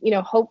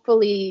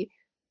hopefully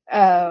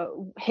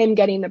him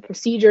getting the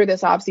procedure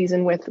this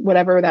offseason with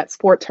whatever that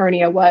sports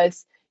hernia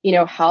was,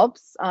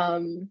 helps.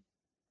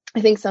 I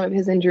think some of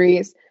his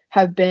injuries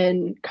have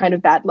been kind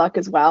of bad luck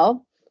as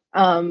well.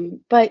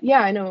 But yeah,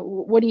 I know.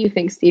 What do you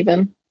think,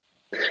 Stephen?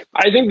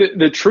 I think that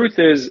the truth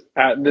is,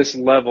 at this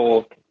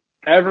level,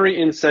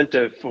 every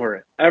incentive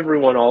for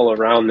everyone all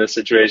around this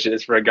situation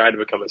is for a guy to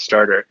become a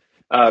starter.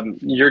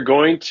 You're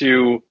going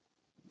to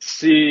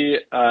see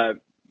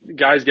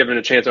guys given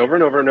a chance over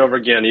and over and over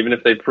again, even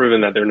if they've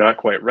proven that they're not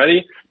quite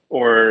ready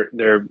or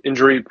they're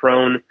injury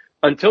prone,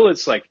 until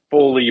it's like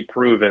fully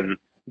proven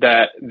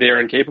that they're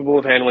incapable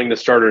of handling the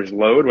starter's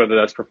load, whether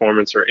that's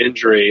performance or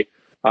injury.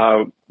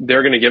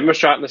 They're going to give him a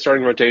shot in the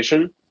starting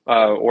rotation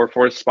or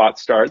for spot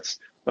starts,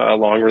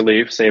 long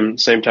relief, same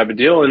type of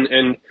deal.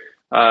 And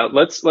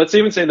let's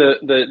even say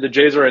the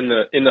Jays are in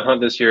the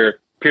hunt this year.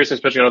 Pearson's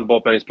pitching out of the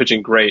bullpen. He's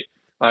pitching great.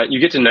 You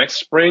get to next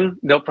spring,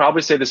 they'll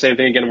probably say the same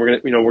thing again. We're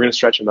gonna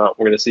stretch him out.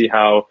 We're gonna see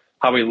how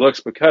he looks,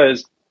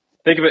 because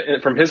think of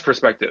it from his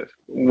perspective.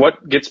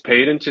 What gets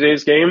paid in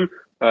today's game?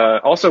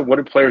 Also, what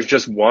do players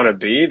just want to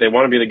be? They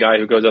want to be the guy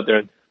who goes out there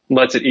and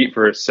lets it eat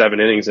for 7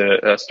 innings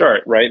a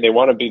start, right? They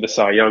want to be the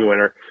Cy Young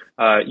winner.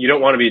 You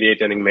don't want to be the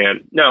 8th inning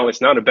man. Now,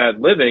 it's not a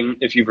bad living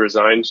if you've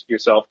resigned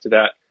yourself to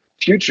that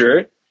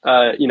future.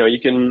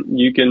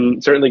 You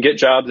can certainly get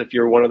jobs if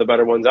you're one of the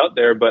better ones out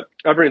there, but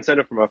every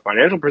incentive from a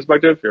financial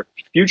perspective, your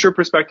future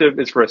perspective,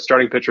 is for a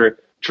starting pitcher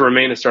to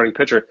remain a starting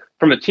pitcher.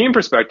 From a team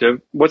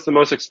perspective, what's the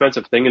most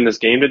expensive thing in this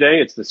game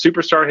today? It's the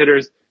superstar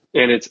hitters,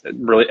 and it's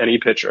really any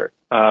pitcher,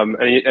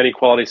 any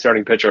quality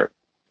starting pitcher.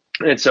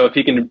 And so if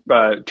he can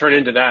turn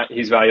into that,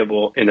 he's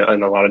valuable in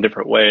a lot of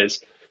different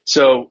ways.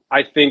 So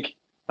I think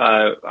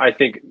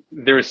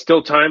there is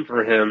still time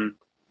for him.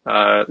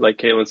 Like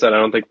Caitlin said, I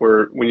don't think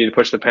we need to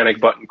push the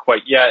panic button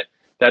quite yet.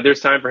 That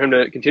there's time for him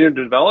to continue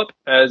to develop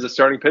as a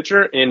starting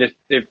pitcher, and if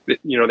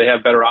they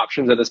have better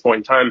options at this point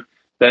in time,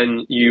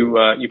 then you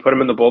put him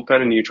in the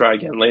bullpen and you try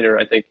again later.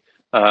 I think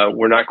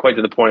we're not quite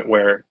to the point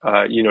where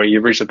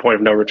you've reached the point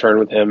of no return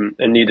with him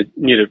and need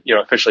to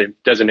officially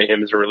designate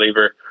him as a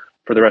reliever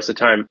for the rest of the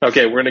time.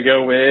 Okay, we're gonna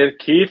go with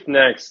Keith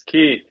next.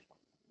 Keith,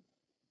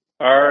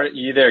 are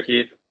you there,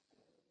 Keith?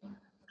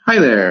 Hi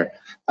there.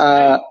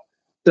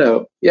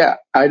 So, yeah,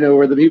 I know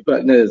where the mute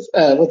button is.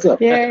 What's up?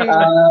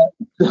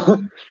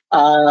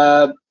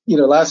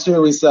 Last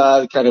year we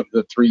saw kind of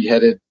the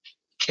three-headed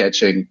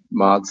catching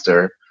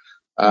monster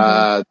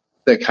that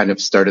kind of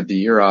started the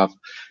year off,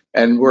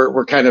 and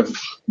we're kind of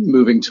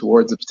moving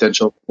towards a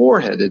potential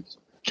four-headed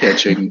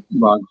catching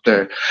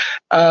monster.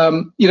 At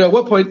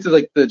what point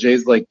do the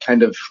Jays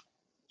kind of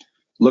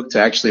look to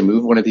actually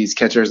move one of these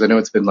catchers? I know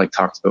it's been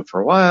talked about for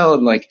a while,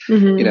 and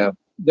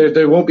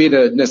there won't be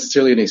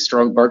necessarily any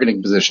strong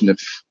bargaining position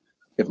if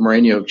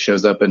Moreno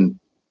shows up and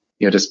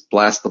just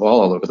blasts the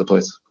ball all over the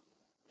place.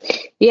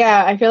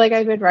 Yeah, I feel like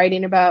I've been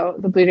writing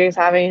about the Blue Jays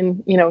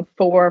having, 4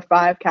 or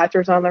 5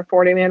 catchers on their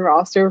 40-man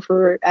roster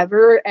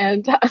forever.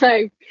 And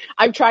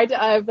I've tried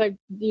to,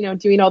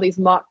 doing all these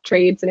mock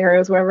trade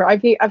scenarios, wherever. I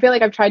feel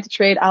like I've tried to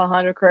trade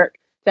Alejandro Kirk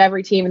to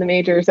every team in the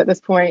majors at this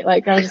point.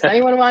 I'm just,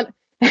 anyone want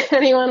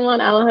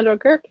Alejandro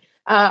Kirk?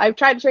 I've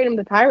tried to trade him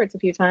to the Pirates a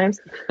few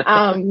times.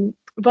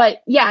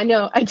 But yeah,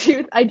 no, I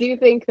do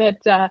think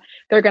that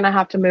they're going to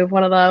have to move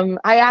one of them.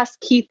 I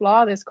asked Keith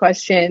Law this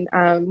question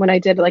when I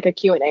did a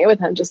Q&A with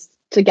him, just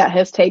to get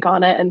his take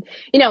on it. And,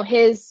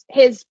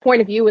 his point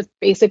of view was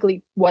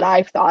basically what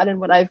I've thought and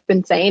what I've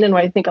been saying. And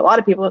what I think a lot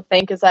of people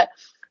think is that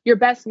your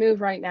best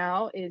move right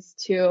now is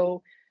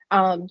to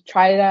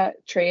try to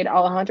trade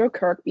Alejandro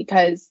Kirk,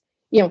 because,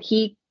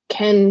 he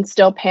can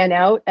still pan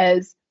out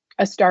as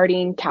a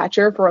starting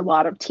catcher for a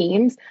lot of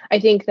teams. I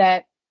think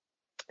that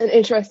an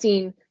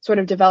interesting sort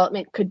of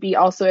development could be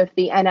also if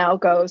the NL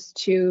goes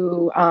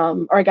to,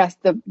 or I guess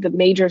the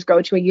majors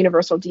go to a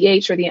universal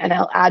DH, or the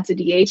NL adds a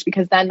DH,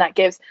 because then that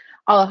gives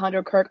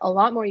Alejandro Kirk a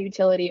lot more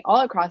utility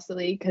all across the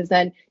league, because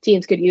then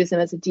teams could use him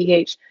as a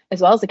DH as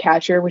well as a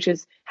catcher, which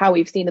is how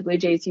we've seen the Blue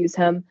Jays use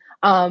him.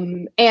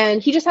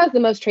 And he just has the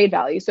most trade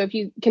value. So if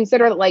you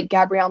consider that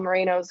Gabriel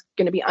Moreno is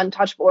going to be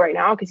untouchable right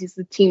now because he's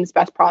the team's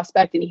best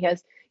prospect, and he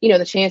has,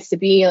 the chance to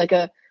be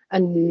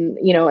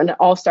an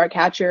all-star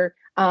catcher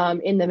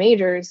in the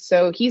majors,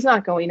 so he's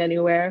not going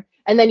anywhere.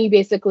 And then you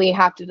basically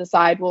have to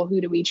decide, well,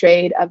 who do we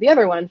trade of the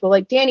other ones?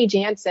 Well, Danny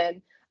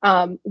Jansen,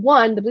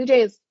 the Blue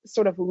Jays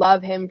sort of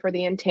love him for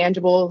the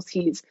intangibles.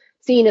 He's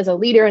seen as a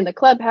leader in the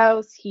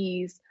clubhouse.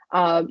 He's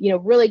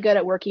really good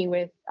at working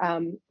with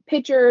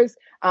pitchers.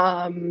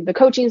 The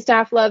coaching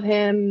staff love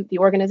him. The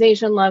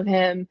organization love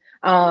him.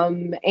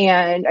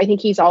 And I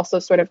think he's also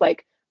sort of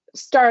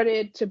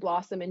started to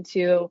blossom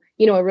into,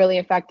 a really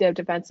effective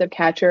defensive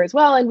catcher as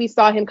well. And we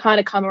saw him kind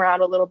of come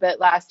around a little bit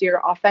last year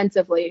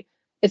offensively.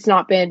 It's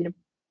not been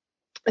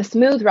a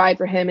smooth ride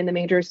for him in the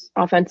majors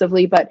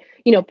offensively, but,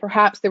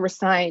 perhaps there were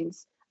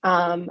signs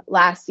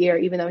last year,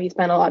 even though he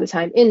spent a lot of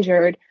time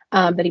injured,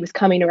 that he was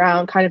coming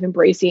around, kind of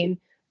embracing,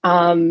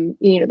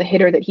 the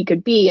hitter that he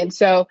could be. And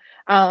so,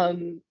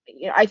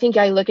 I think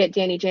I look at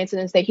Danny Jansen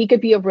and say he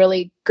could be a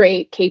really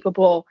great,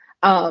 capable,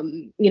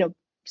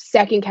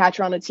 second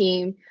catcher on a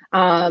team,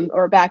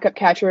 or a backup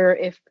catcher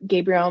if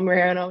Gabriel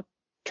Moreno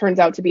turns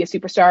out to be a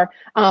superstar.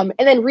 And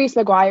then Reese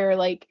McGuire,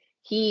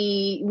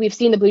 we've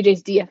seen the Blue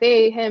Jays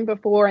DFA him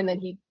before, and then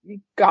he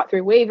got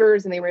through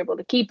waivers and they were able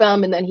to keep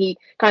him. And then he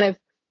kind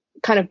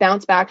of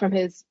bounced back from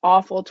his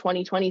awful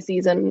 2020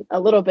 season a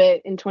little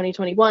bit in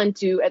 2021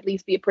 to at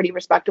least be a pretty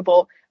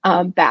respectable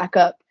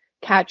backup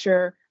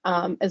catcher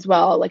as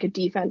well, a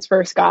defense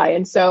first guy.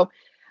 And so,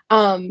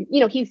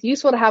 he's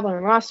useful to have on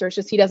a roster. It's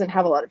just he doesn't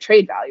have a lot of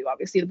trade value.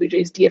 Obviously, the Blue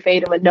Jays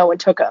DFA'd him and no one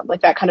took him.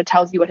 That kind of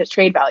tells you what his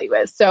trade value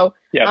is. So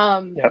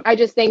I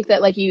just think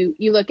that you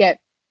look at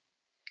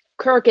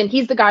Kirk, and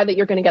he's the guy that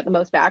you're going to get the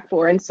most back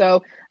for. And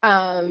so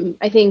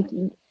I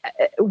think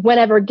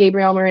whenever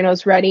Gabriel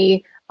Moreno's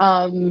ready,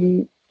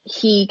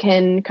 he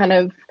can kind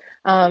of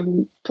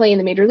play in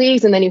the major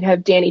leagues. And then you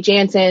have Danny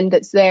Jansen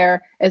that's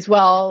there as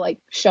well,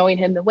 showing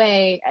him the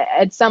way.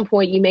 At some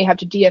point, you may have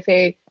to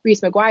DFA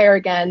Reese McGuire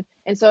again.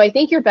 And so I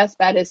think your best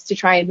bet is to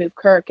try and move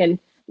Kirk. And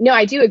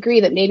I do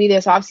agree that maybe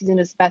this offseason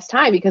is the best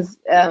time, because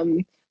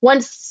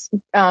once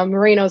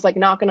Moreno's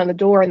knocking on the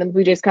door and the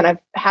Blue Jays kind of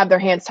have their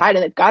hands tied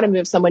and they've got to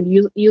move someone,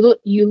 you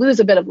lose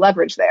a bit of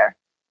leverage there.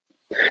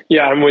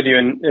 Yeah, I'm with you.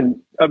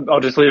 And I'll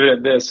just leave it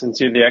at this, since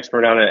you're the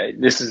expert on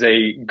it. This is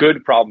a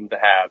good problem to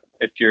have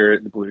if you're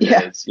the Blue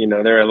Jays.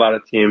 Yeah. There are a lot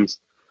of teams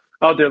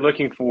out there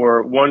looking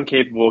for one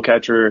capable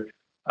catcher,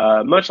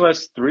 much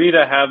less 3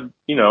 to have,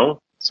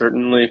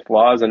 certainly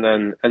flaws and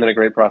then a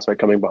great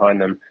prospect coming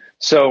behind them.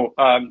 So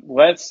we're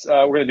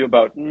going to do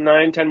about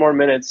 9-10 more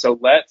minutes. So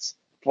let's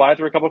fly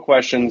through a couple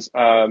questions,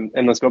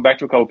 and let's go back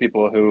to a couple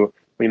people who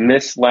we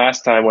missed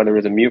last time, whether it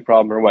was a mute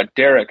problem or what.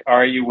 Derek,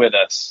 are you with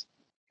us?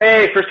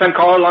 Hey, first-time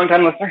caller,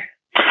 long-time listener.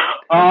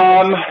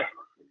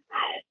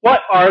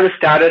 What are the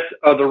status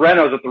of the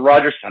renos at the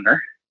Rogers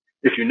Center,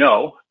 if you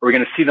know? Are we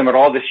going to see them at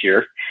all this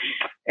year?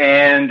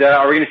 And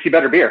are we going to see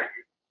better beer?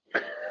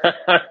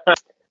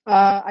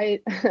 I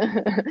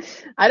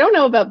don't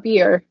know about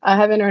beer. I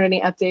haven't heard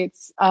any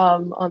updates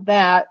on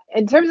that.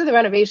 In terms of the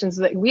renovations,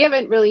 we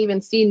haven't really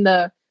even seen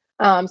the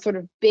sort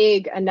of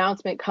big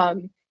announcement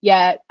come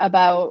yet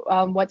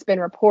about what's been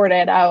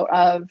reported out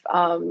of,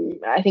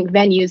 I think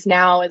Venues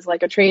Now is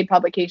a trade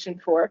publication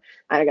for,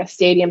 I guess,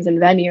 stadiums and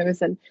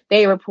venues. And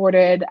they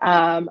reported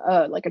a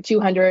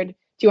 $200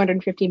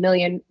 $250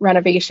 million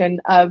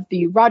renovation of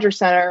the Rogers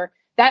Center.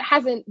 That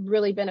hasn't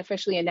really been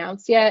officially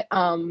announced yet,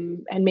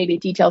 and maybe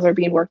details are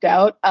being worked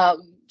out.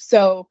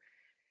 So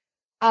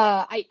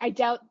I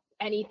doubt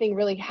anything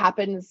really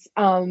happens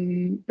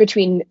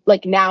between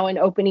like now and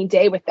opening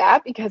day with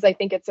that, because I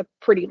think it's a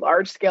pretty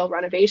large scale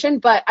renovation.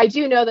 But I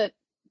do know that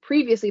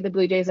previously the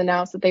Blue Jays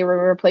announced that they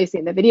were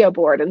replacing the video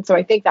board, and so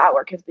I think that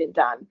work has been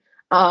done.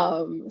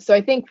 So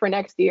I think for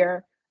next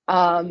year,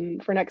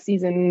 for next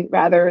season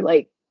rather,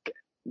 like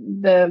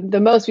the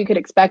most we could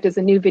expect is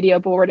a new video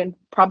board and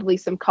probably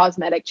some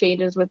cosmetic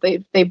changes what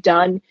they've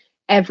done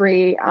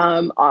every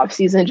off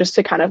season, just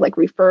to kind of like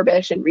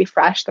refurbish and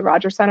refresh the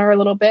Rogers Center a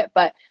little bit.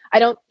 But I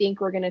don't think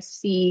we're going to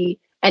see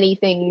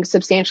anything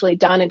substantially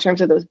done in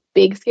terms of those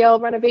big scale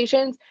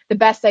renovations. The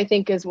best I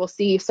think is we'll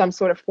see some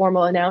sort of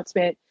formal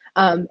announcement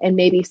and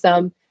maybe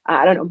some,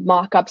 I don't know,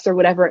 mock-ups or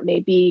whatever it may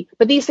be.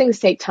 But these things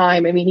take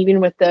time. I mean, even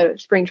with the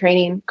spring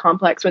training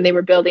complex, when they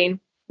were building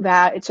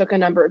that, it took a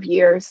number of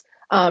years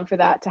for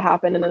that to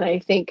happen. And then I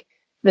think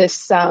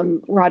this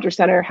Rogers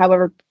Center,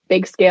 however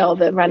big scale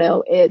the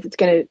reno is,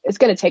 it's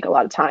gonna take a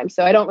lot of time.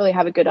 So I don't really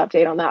have a good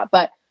update on that.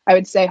 But I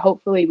would say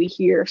hopefully we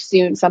hear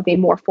soon something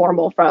more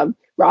formal from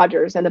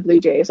Rogers and the Blue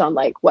Jays on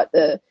like what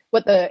the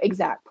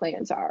exact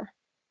plans are.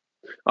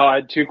 I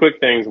had two quick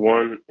things.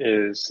 One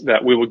is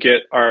that we will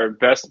get our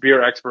best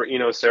beer expert,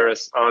 Eno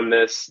Saris, on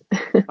this.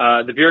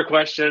 The beer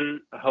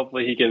question,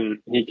 hopefully he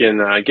can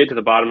get to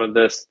the bottom of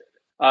this.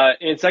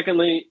 And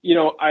secondly,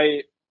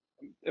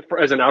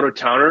 as an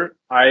out-of-towner,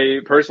 I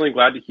personally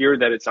glad to hear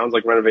that it sounds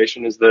like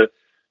renovation is the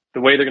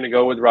way they're going to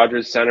go with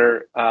Rogers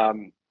Center.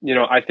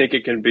 I think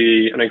it can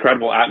be an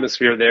incredible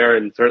atmosphere there,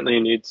 and certainly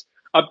needs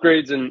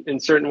upgrades in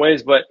certain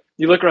ways. But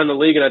you look around the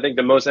league, and I think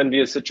the most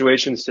envious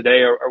situations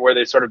today are where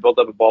they sort of built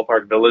up a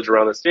ballpark village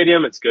around the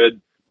stadium. It's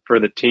good for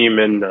the team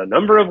in a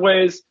number of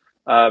ways.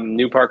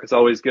 New park is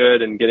always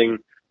good, and getting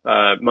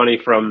money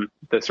from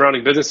the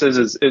surrounding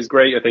businesses is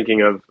great. You're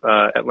thinking of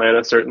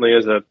Atlanta certainly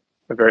as a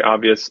very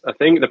obvious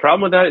thing. The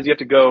problem with that is you have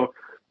to go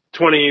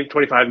 20,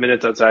 25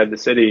 minutes outside the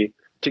city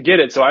to get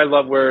it. So I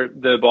love where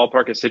the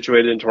ballpark is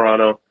situated in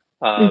Toronto.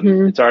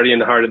 It's already in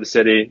the heart of the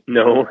city.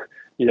 No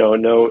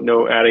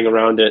adding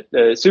around it.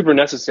 Super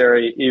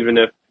necessary, even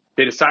if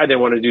they decide they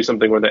want to do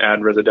something where they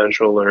add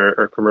residential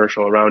or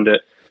commercial around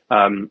it.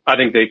 I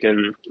think they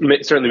can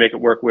certainly make it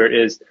work where it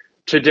is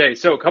today.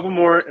 So a couple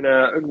more, and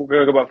we're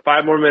going to go about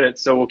 5 more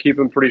minutes, so we'll keep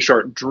them pretty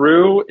short.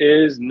 Drew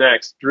is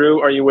next.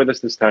 Drew, are you with us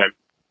this time?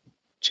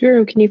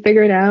 Drew, can you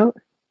figure it out?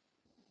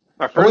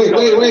 Wait.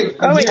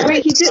 Oh,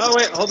 wait, he did. Oh,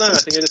 wait, hold on. I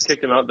think I just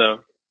kicked him out, though.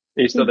 Are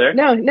you still there?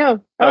 No.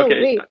 Oh,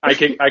 okay, wait. I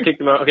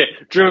kicked him out. Okay,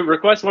 Drew,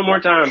 request one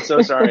more time. I'm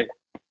so sorry.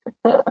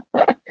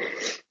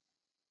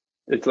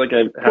 It's like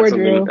I have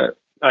something.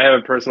 I have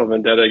a personal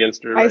vendetta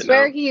against Drew. I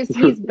swear now.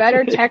 he's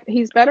better.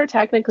 He's better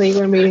technically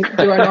when we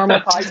do our normal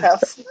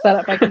podcast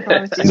setup. I can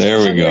promise you.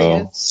 There we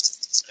go.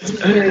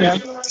 Here we go.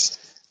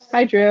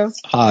 Hi, Drew.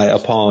 Hi.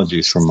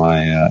 Apologies for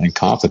my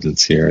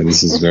incompetence here.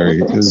 This is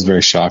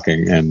very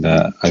shocking, and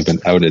I've been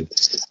outed.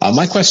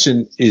 My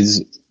question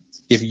is,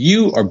 if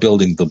you are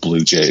building the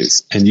Blue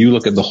Jays and you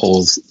look at the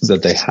holes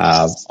that they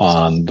have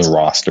on the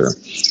roster,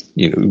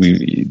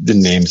 the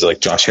names like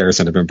Josh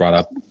Harrison have been brought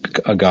up,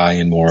 a guy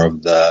in more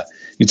of the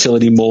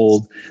utility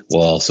mold,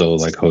 well, also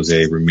like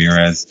Jose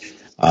Ramirez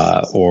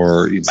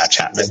or Matt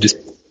Chapman, just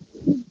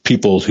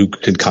people who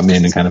could come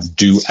in and kind of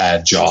do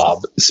a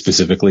job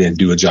specifically and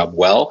do a job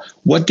well.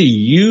 What do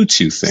you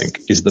two think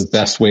is the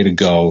best way to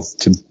go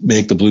to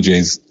make the Blue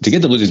Jays, to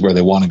get the Blue Jays where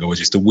they want to go, which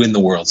is to win the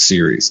World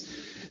Series?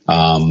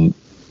 Do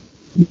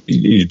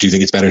you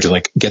think it's better to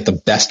like get the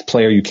best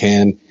player you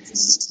can,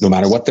 no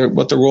matter what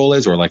their role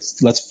is, or like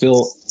let's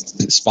fill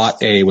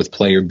spot A with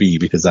player B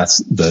because that's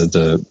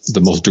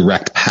the most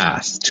direct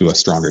path to a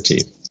stronger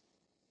team?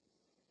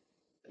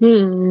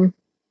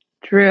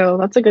 Drew,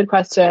 that's a good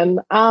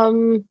question.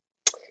 I'd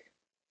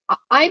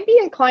be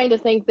inclined to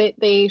think that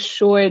they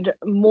should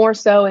more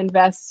so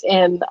invest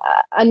in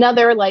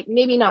another, like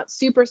maybe not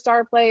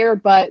superstar player,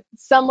 but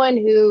someone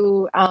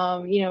who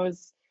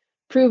is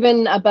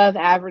proven above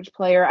average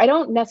player. I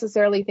don't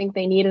necessarily think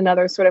they need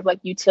another sort of like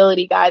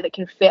utility guy that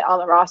can fit on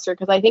the roster,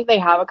 because I think they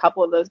have a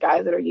couple of those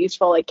guys that are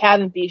useful, like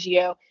Kevin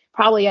Biggio.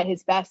 Probably at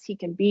his best, he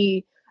can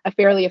be a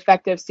fairly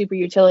effective super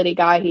utility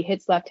guy. He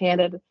hits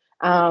left-handed.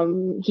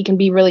 He can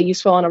be really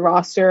useful on a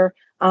roster.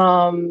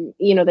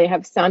 They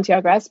have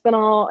Santiago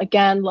Espinal,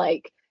 again,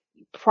 like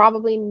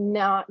probably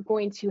not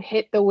going to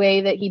hit the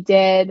way that he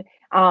did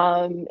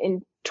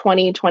in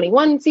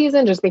 2021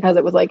 season, just because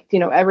it was like,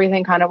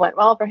 everything kind of went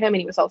well for him,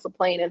 and he was also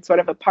playing in sort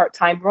of a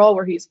part-time role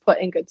where he's put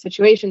in good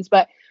situations,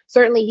 but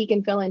certainly he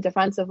can fill in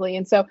defensively.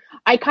 And so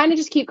I kind of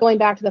just keep going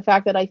back to the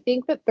fact that I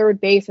think that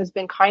third base has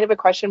been kind of a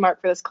question mark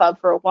for this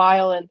club for a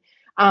while. And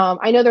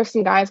I know there's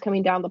some guys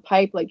coming down the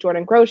pipe, like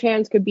Jordan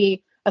Groshans could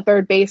be a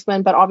third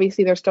baseman, but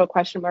obviously there's still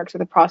question marks with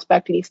the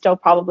prospect, and he's still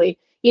probably,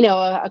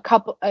 a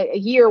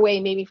year away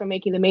maybe from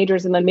making the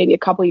majors, and then maybe a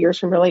couple years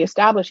from really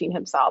establishing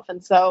himself.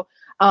 And so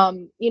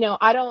I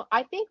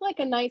think like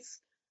a nice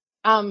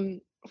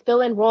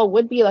fill-in role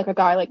would be like a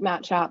guy like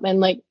Matt Chapman.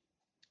 Like,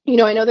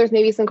 I know there's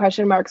maybe some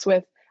question marks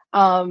with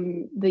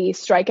the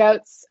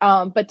strikeouts,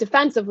 but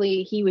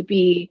defensively he would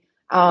be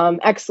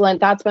excellent.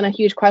 That's been a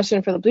huge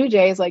question for the Blue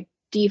Jays, like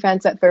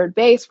defense at third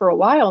base for a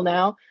while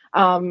now.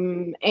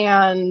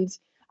 And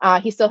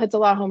he still hits a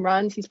lot of home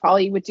runs. He's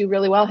probably would do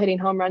really well hitting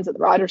home runs at the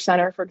Rogers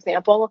Center, for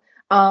example.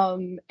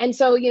 And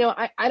so,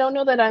 I don't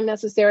know that I'm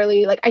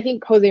necessarily like, I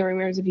think Jose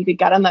Ramirez, if you could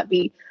get him, that'd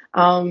be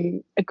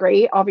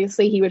great.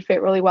 Obviously he would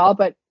fit really well,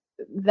 but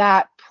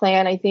that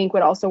plan I think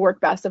would also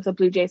work best if the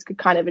Blue Jays could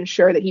kind of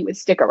ensure that he would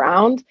stick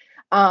around,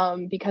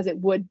 because it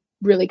would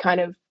really kind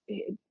of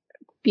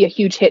be a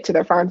huge hit to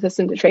their farm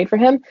system to trade for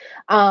him.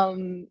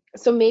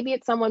 So maybe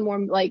it's someone more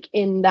like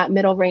in that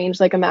middle range,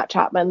 like a Matt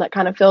Chapman that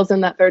kind of fills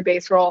in that third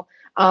base role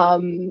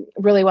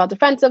really well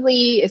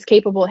defensively, is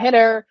capable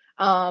hitter,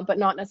 but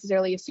not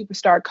necessarily a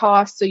superstar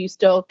cost. So you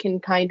still can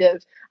kind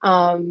of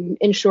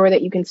ensure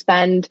that you can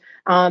spend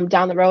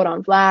down the road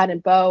on Vlad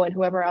and Bo and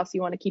whoever else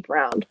you want to keep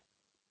around.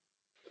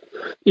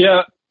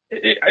 Yeah,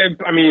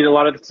 I mean, a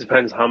lot of this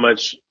depends how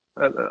much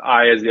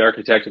I, as the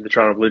architect of the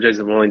Toronto Blue Jays,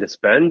 am willing to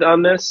spend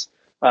on this.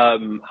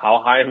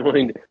 How high I'm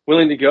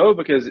willing to go,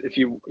 because if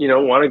you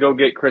want to go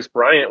get Chris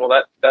Bryant,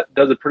 well, that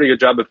does a pretty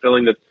good job of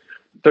filling the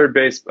third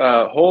base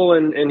hole,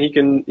 and he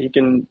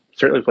can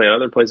certainly play in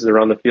other places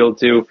around the field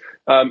too.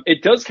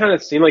 It does kind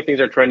of seem like things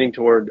are trending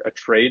toward a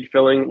trade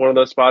filling one of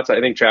those spots.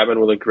 I think Chapman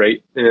will look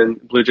great in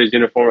Blue Jays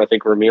uniform. I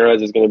think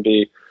Ramirez is going to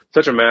be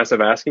such a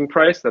massive asking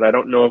price that I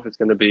don't know if it's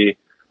going to be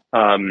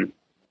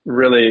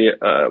really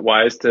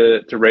wise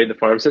to raid the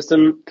farm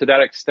system to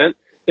that extent.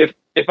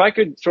 If I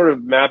could sort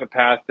of map a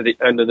path to the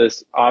end of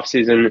this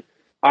offseason,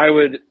 I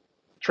would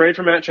trade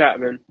for Matt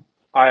Chapman.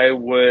 I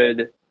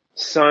would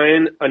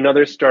sign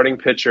another starting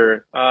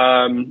pitcher.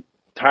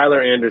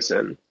 Tyler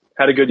Anderson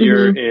had a good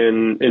year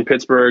in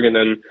Pittsburgh,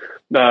 and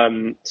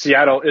then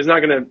Seattle is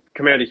not going to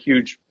command a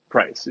huge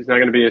price. He's not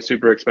going to be a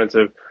super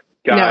expensive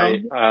guy.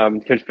 No.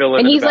 Can fill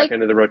in at the back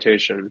end of the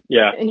rotation.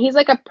 Yeah, and he's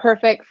like a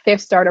perfect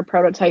fifth starter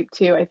prototype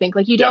too. I think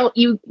you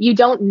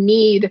don't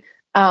need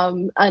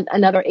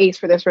another ace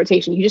for this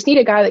rotation. You just need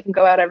a guy that can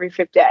go out every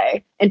fifth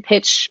day and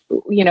pitch,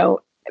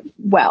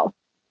 well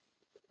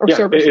or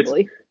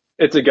serviceably.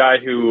 It's a guy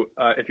who,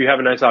 if you have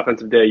a nice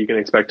offensive day, you can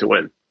expect to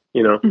win.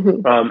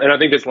 And I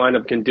think this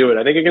lineup can do it.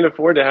 I think it can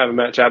afford to have a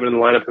Matt Chapman in the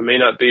lineup. It may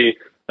not be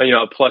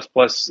a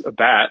plus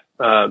bat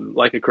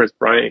like a Chris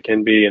Bryant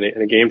can be in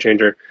a game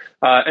changer.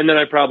 And then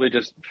I probably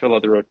just fill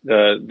out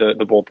the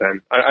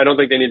bullpen. I don't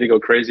think they need to go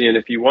crazy. And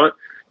if you want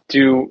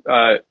to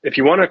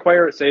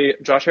acquire, say,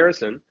 Josh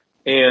Harrison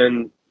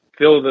and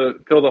fill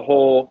the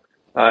hole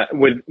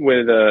with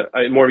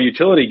a more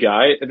utility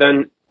guy,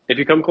 then if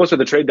you come closer to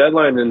the trade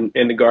deadline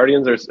and the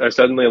Guardians are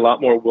suddenly a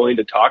lot more willing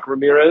to talk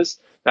Ramirez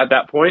at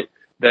that point,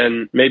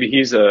 then maybe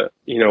he's a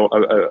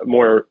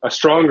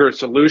stronger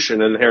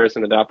solution, and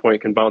Harrison at that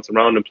point can bounce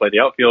around and play the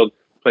outfield,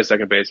 play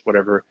second base,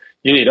 whatever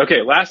you need.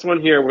 Okay, last one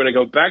here. We're going to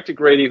go back to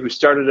Grady, who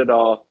started it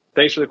all.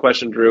 Thanks for the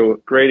question,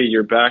 Drew. Grady,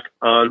 you're back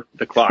on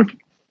the clock.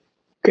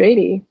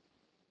 Grady.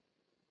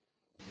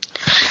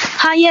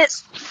 Hi,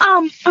 yes.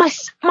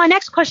 My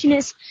next question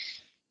is,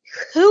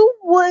 who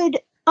would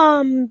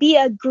be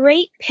a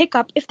great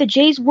pickup if the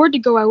Jays were to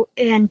go out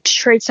and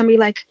trade somebody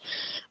like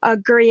a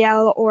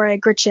Gurriel or a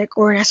Grichuk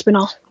or an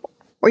Espinal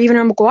or even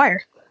a McGuire?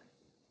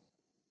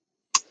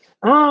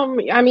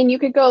 I mean, you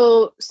could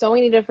go so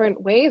many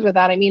different ways with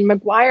that. I mean,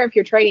 McGuire, if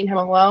you're trading him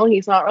alone,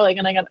 he's not really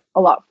going to get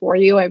a lot for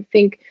you. I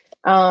think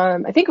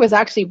it was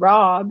actually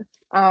Rob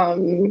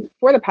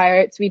for the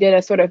Pirates. We did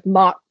a sort of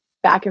mock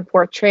back and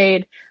forth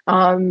trade,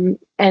 and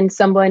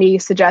somebody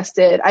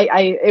suggested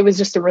it was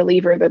just a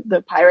reliever that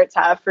the Pirates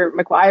have for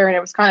McGuire, and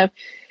it was kind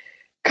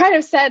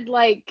of said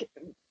like,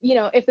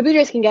 if the Blue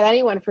Jays can get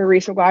anyone for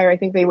Reese McGuire, I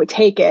think they would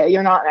take it.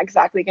 You're not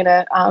exactly going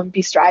to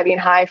be striving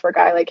high for a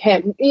guy like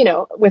him.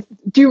 With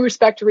due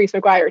respect to Reese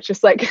McGuire, it's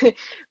just like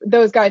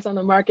those guys on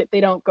the market,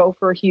 they don't go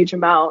for a huge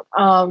amount.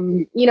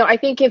 I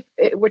think if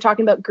we're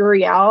talking about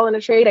Gurriel in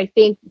a trade, I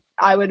think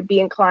I would be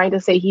inclined to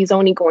say he's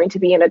only going to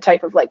be in a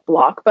type of like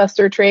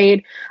blockbuster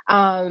trade.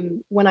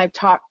 When I've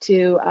talked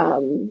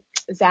to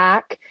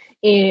Zach,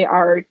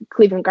 our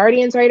Cleveland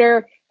Guardians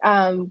writer,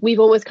 we've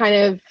always kind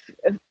of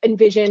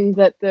envisioned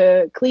that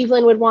the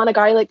Cleveland would want a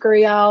guy like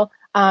Gurriel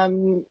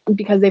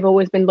because they've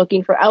always been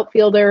looking for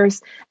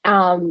outfielders.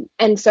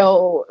 And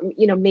so,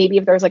 maybe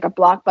if there's like a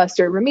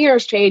blockbuster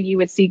Ramirez trade, you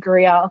would see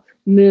Gurriel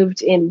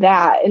moved in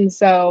that. And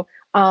so,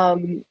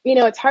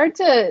 it's hard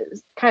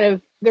to kind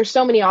of, there's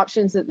so many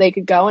options that they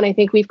could go. And I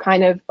think we've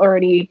kind of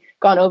already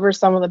gone over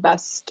some of the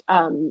best,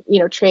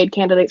 trade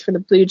candidates for the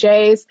Blue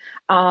Jays.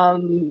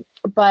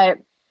 But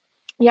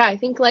yeah, I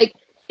think like,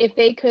 if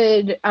they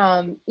could,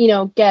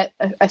 get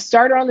a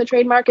starter on the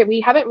trade market. We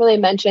haven't really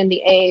mentioned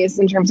the A's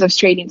in terms of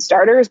trading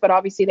starters, but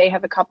obviously they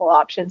have a couple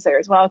options there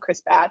as well.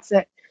 Chris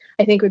Bassett,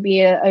 I think, would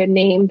be a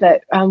name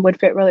that would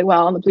fit really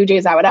well. On the Blue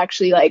Jays, I would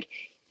actually like,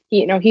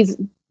 he's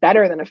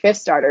better than a fifth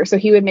starter, so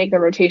he would make the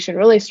rotation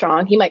really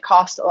strong. He might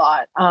cost a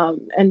lot.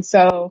 And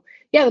so,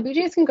 yeah, the Blue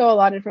Jays can go a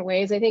lot of different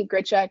ways. I think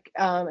Grichuk,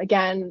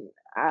 again,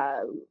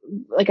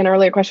 like an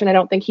earlier question, I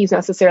don't think he's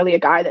necessarily a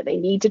guy that they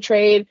need to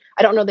trade.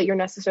 I don't know that you're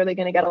necessarily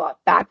going to get a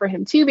lot back for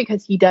him too,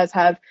 because he does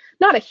have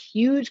not a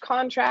huge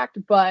contract,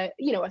 but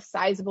a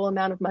sizable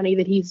amount of money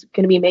that he's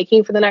going to be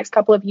making for the next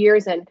couple of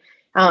years. And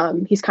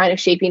he's kind of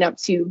shaping up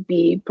to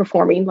be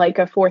performing like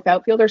a fourth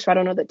outfielder. So I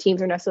don't know that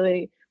teams are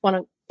necessarily want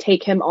to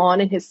take him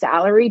on in his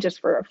salary just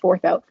for a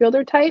fourth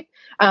outfielder type.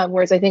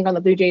 Whereas I think on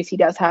the Blue Jays, he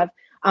does have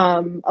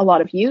a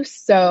lot of use.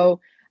 So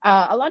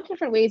a lot of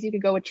different ways you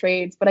could go with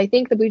trades, but I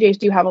think the Blue Jays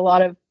do have a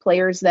lot of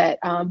players that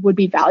would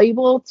be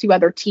valuable to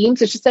other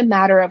teams. It's just a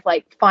matter of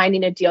like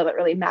finding a deal that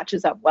really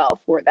matches up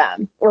well for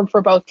them, or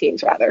for both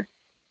teams rather.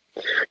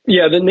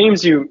 Yeah, the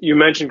names you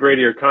mentioned,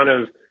 Grady, are kind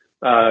of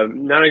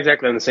not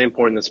exactly on the same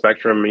point in the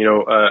spectrum.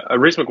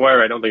 Reese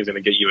McGuire, I don't think is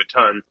going to get you a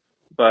ton,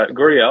 but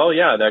Gurriel,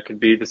 yeah, that could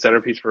be the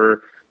centerpiece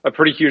for a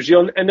pretty huge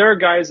deal. And there are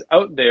guys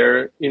out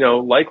there,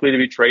 likely to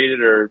be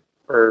traded or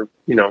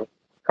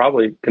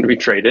probably going to be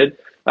traded.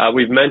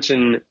 We've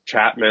mentioned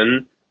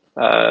Chapman.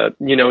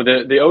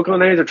 The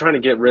Oakland A's are trying to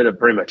get rid of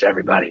pretty much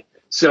everybody.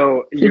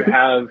 So you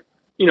have,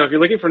 if you're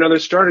looking for another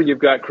starter, you've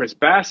got Chris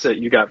Bassett,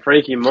 you got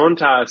Frankie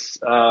Montas.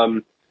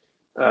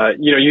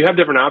 You have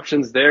different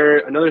options there.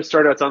 Another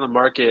starter that's on the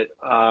market,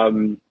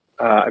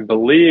 I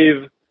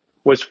believe,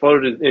 was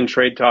floated in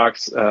trade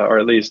talks, or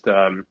at least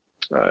one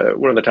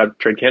of the top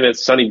trade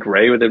candidates, Sonny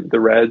Gray with the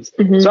Reds.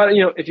 Mm-hmm. So,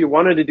 if you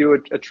wanted to do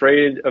a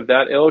trade of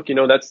that ilk,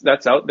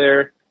 that's out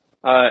there.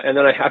 And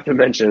then I have to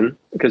mention,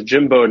 because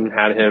Jim Bowden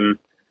had him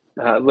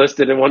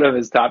listed in one of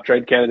his top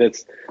trade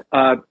candidates,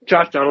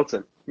 Josh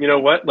Donaldson. You know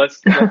what? Let's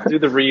do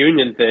the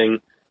reunion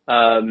thing.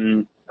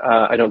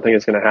 I don't think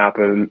it's going to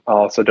happen. I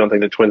also don't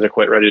think the Twins are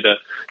quite ready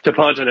to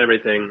punch on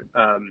everything.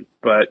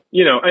 But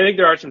I think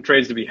there are some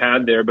trades to be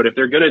had there. But if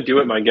they're going to do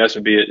it, my guess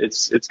would be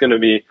it's going to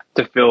be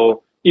to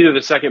fill either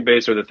the second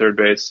base or the third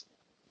base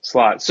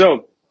slot.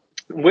 So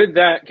with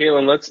that,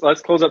 Caitlin,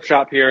 let's close up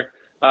shop here.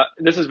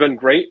 This has been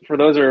great for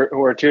those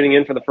who are tuning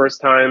in for the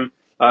first time.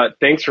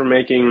 Thanks for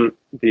making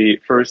the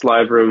first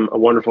live room a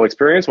wonderful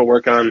experience. We'll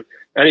work on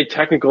any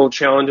technical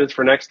challenges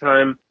for next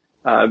time.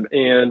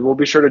 And we'll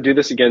be sure to do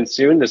this again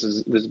soon. This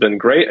has been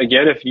great.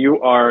 Again, if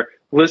you are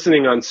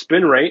listening on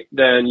Spin Rate,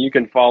 then you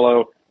can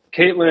follow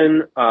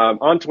Caitlin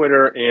on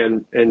Twitter,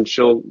 and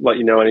she'll let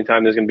you know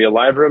anytime there's going to be a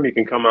live room. You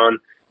can come on,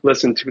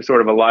 listen to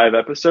sort of a live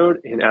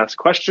episode, and ask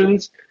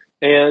questions.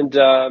 And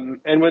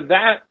with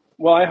that,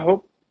 well, I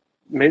hope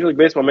Major League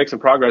Baseball makes some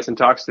progress in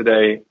talks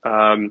today.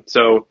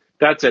 So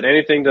that's it.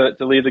 Anything to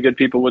leave the good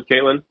people with,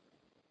 Caitlin?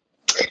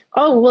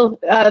 Oh, well,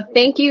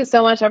 thank you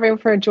so much, everyone,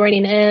 for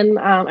joining in.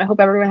 I hope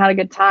everyone had a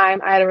good time.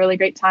 I had a really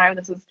great time.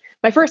 This is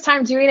my first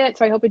time doing it,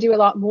 so I hope we do a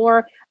lot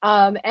more.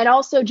 And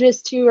also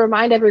just to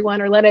remind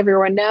everyone, or let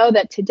everyone know,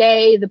 that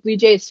today the Blue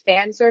Jays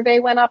fan survey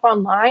went up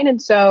online.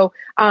 And so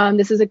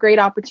this is a great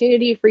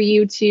opportunity for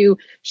you to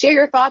share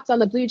your thoughts on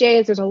the Blue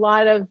Jays. There's a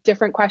lot of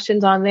different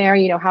questions on there.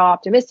 How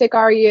optimistic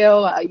are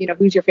you?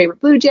 Who's your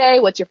favorite Blue Jay?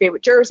 What's your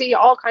favorite jersey?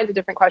 All kinds of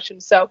different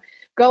questions. So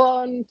go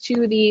on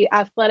to The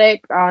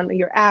Athletic on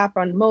your app,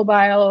 on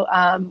mobile,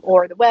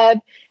 or the web,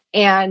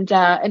 and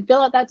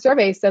fill out that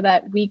survey so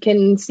that we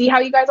can see how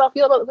you guys all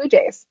feel about the Blue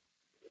Jays.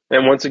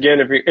 And once again,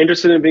 if you're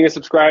interested in being a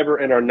subscriber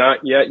and are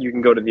not yet, you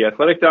can go to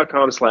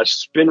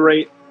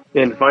theathletic.com/spinrate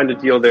and find a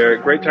deal there.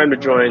 Great time to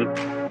join,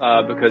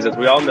 because as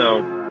we all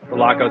know, the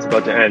lockout's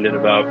about to end in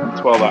about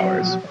 12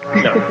 hours.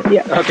 No.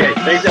 Yeah. Okay.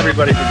 Thanks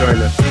everybody for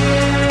joining us.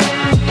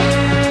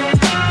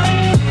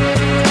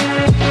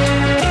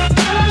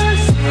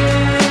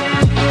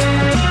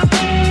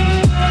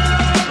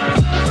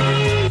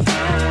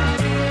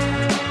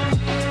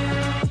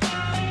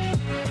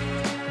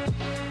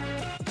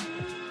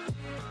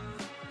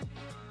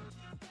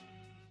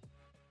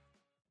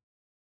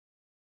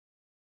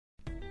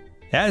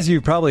 As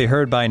you've probably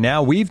heard by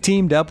now, we've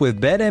teamed up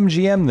with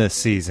BetMGM this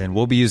season.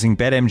 We'll be using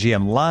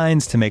BetMGM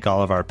lines to make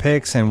all of our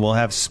picks, and we'll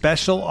have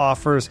special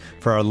offers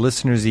for our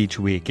listeners each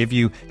week. If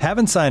you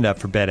haven't signed up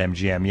for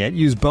BetMGM yet,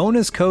 use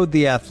bonus code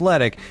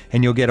THEATHLETIC,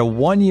 and you'll get a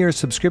 1-year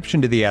subscription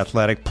to The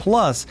Athletic,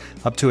 plus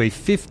up to a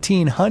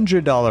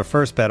 $1,500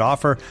 first bet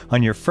offer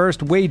on your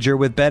first wager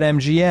with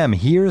BetMGM.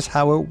 Here's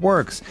how it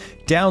works.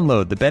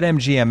 Download the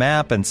BetMGM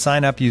app and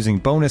sign up using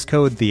bonus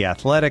code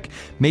THEATHLETIC.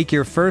 Make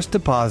your first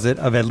deposit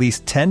of at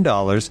least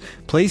 $10.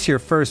 Place your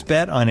first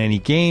bet on any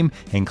game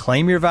and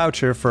claim your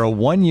voucher for a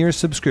 1-year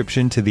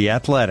subscription to The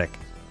Athletic.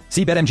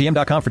 See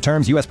BetMGM.com for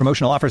terms. U.S.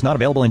 promotional offers not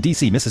available in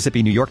D.C.,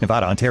 Mississippi, New York,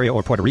 Nevada, Ontario,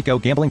 or Puerto Rico.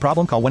 Gambling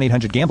problem? Call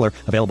 1-800-GAMBLER.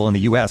 Available in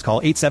the U.S.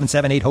 Call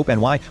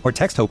 877-8-HOPE-NY or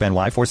text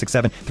HOPE-NY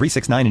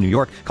 467-369 in New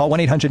York. Call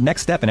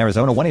 1-800-NEXT-STEP in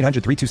Arizona.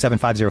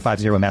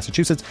 1-800-327-5050 in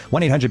Massachusetts.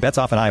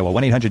 1-800-BETS-OFF in Iowa.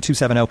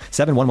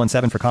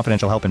 1-800-270-7117 for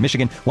confidential help in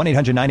Michigan.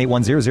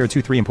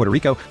 1-800-981-0023 in Puerto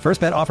Rico.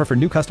 First bet offer for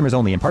new customers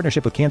only in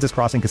partnership with Kansas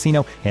Crossing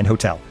Casino and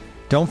Hotel.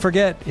 Don't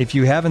forget, if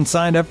you haven't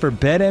signed up for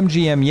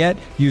BetMGM yet,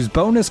 use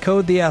bonus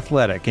code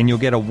THEATHLETIC, and you'll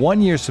get a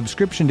 1-year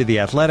subscription to The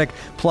Athletic,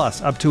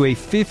 plus up to a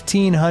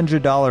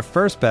 $1,500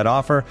 first bet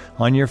offer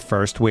on your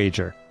first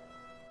wager.